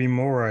couldn't agree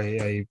more.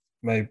 I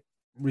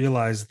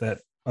realize that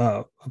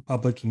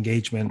public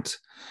engagement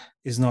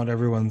is not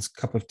everyone's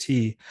cup of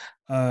tea.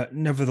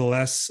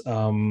 Nevertheless,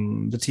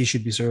 the tea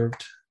should be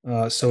served.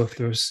 So if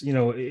there's,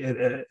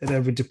 at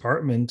every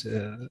department,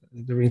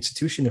 every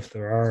institution, if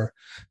there are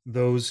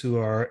those who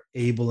are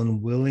able and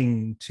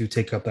willing to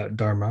take up that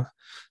dharma,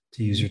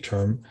 to use your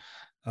term,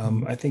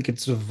 I think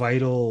it's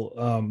vital,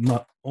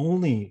 not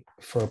only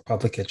for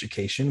public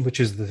education, which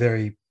is the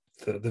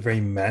very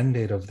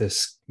mandate of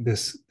this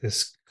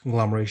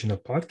conglomeration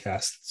of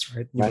podcasts,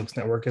 right? New Books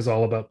Network is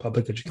all about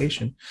public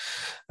education.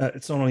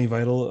 It's not only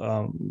vital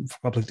for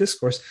public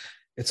discourse,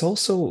 it's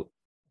also,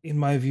 in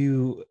my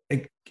view,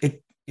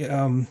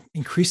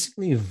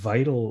 increasingly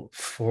vital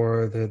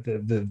for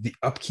the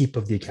upkeep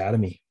of the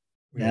academy.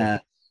 Yeah.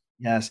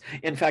 Yes.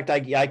 In fact,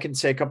 I can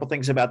say a couple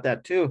things about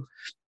that too.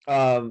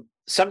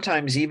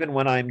 Sometimes even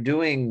when I'm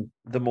doing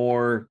the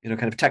more,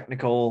 kind of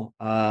technical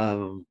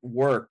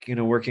work,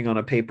 working on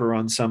a paper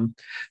on some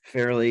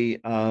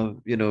fairly,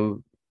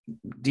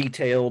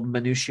 detailed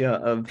minutia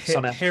of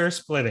some hair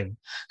splitting.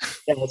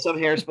 Yeah, some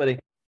hair splitting.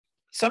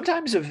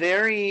 Sometimes a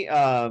very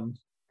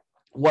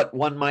what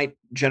one might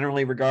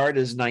generally regard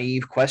as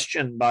naive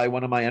question by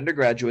one of my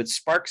undergraduates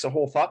sparks a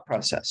whole thought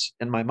process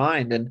in my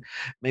mind, and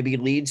maybe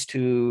leads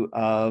to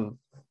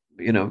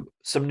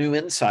some new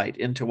insight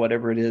into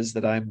whatever it is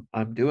that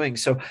I'm doing.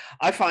 So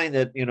I find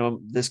that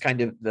this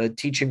kind of the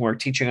teaching work,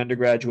 teaching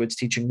undergraduates,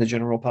 teaching the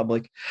general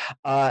public,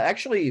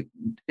 actually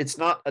it's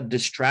not a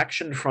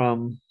distraction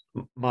from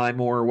my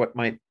more what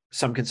might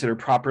some consider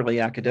properly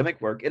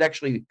academic work. It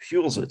actually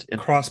fuels it.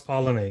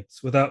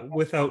 Cross-pollinates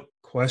without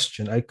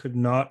question. I could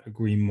not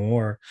agree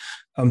more.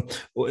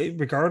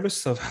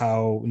 Regardless of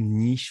how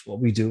niche what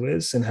we do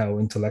is and how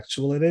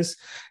intellectual it is,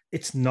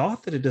 it's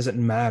not that it doesn't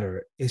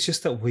matter. It's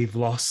just that we've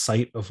lost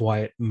sight of why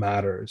it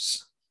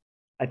matters.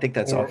 I think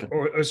that's often.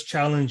 Or it's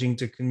challenging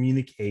to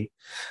communicate.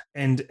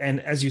 And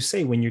as you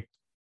say, when you're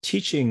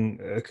teaching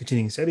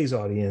continuing studies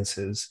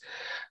audiences,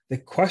 the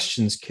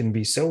questions can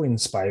be so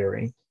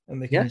inspiring,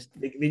 and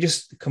they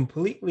just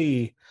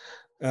completely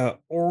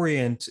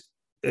orient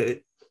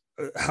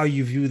how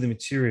you view the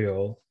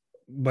material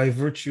by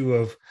virtue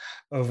of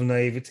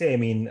naivete. I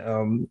mean,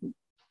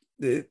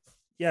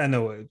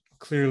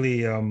 clearly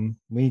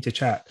we need to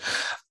chat.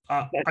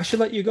 I should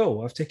let you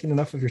go. I've taken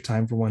enough of your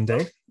time for one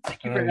day.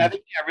 Thank you for having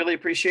me. I really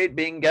appreciate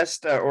being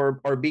guest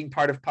or being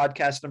part of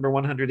podcast number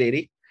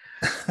 180.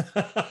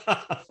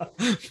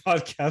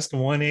 Podcast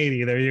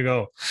 180. There you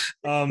go.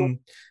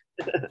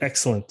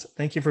 Excellent.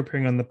 Thank you for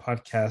appearing on the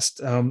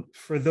podcast.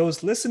 For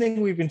those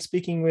listening, we've been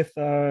speaking with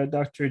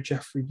Dr.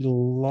 Jeffrey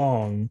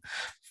Long,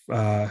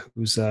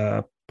 who's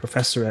a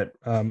professor at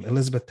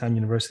Elizabethtown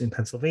University in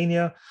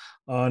Pennsylvania,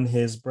 on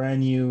his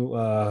brand new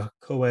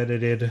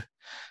co-edited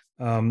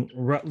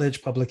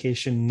Routledge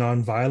publication,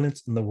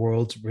 Nonviolence in the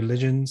World's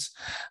Religions.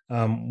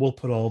 We'll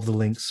put all of the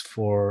links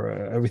for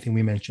everything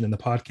we mentioned in the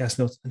podcast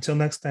notes. Until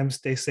next time,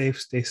 stay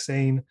safe, stay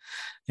sane,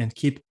 and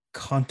keep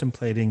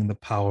contemplating the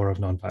power of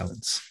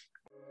nonviolence.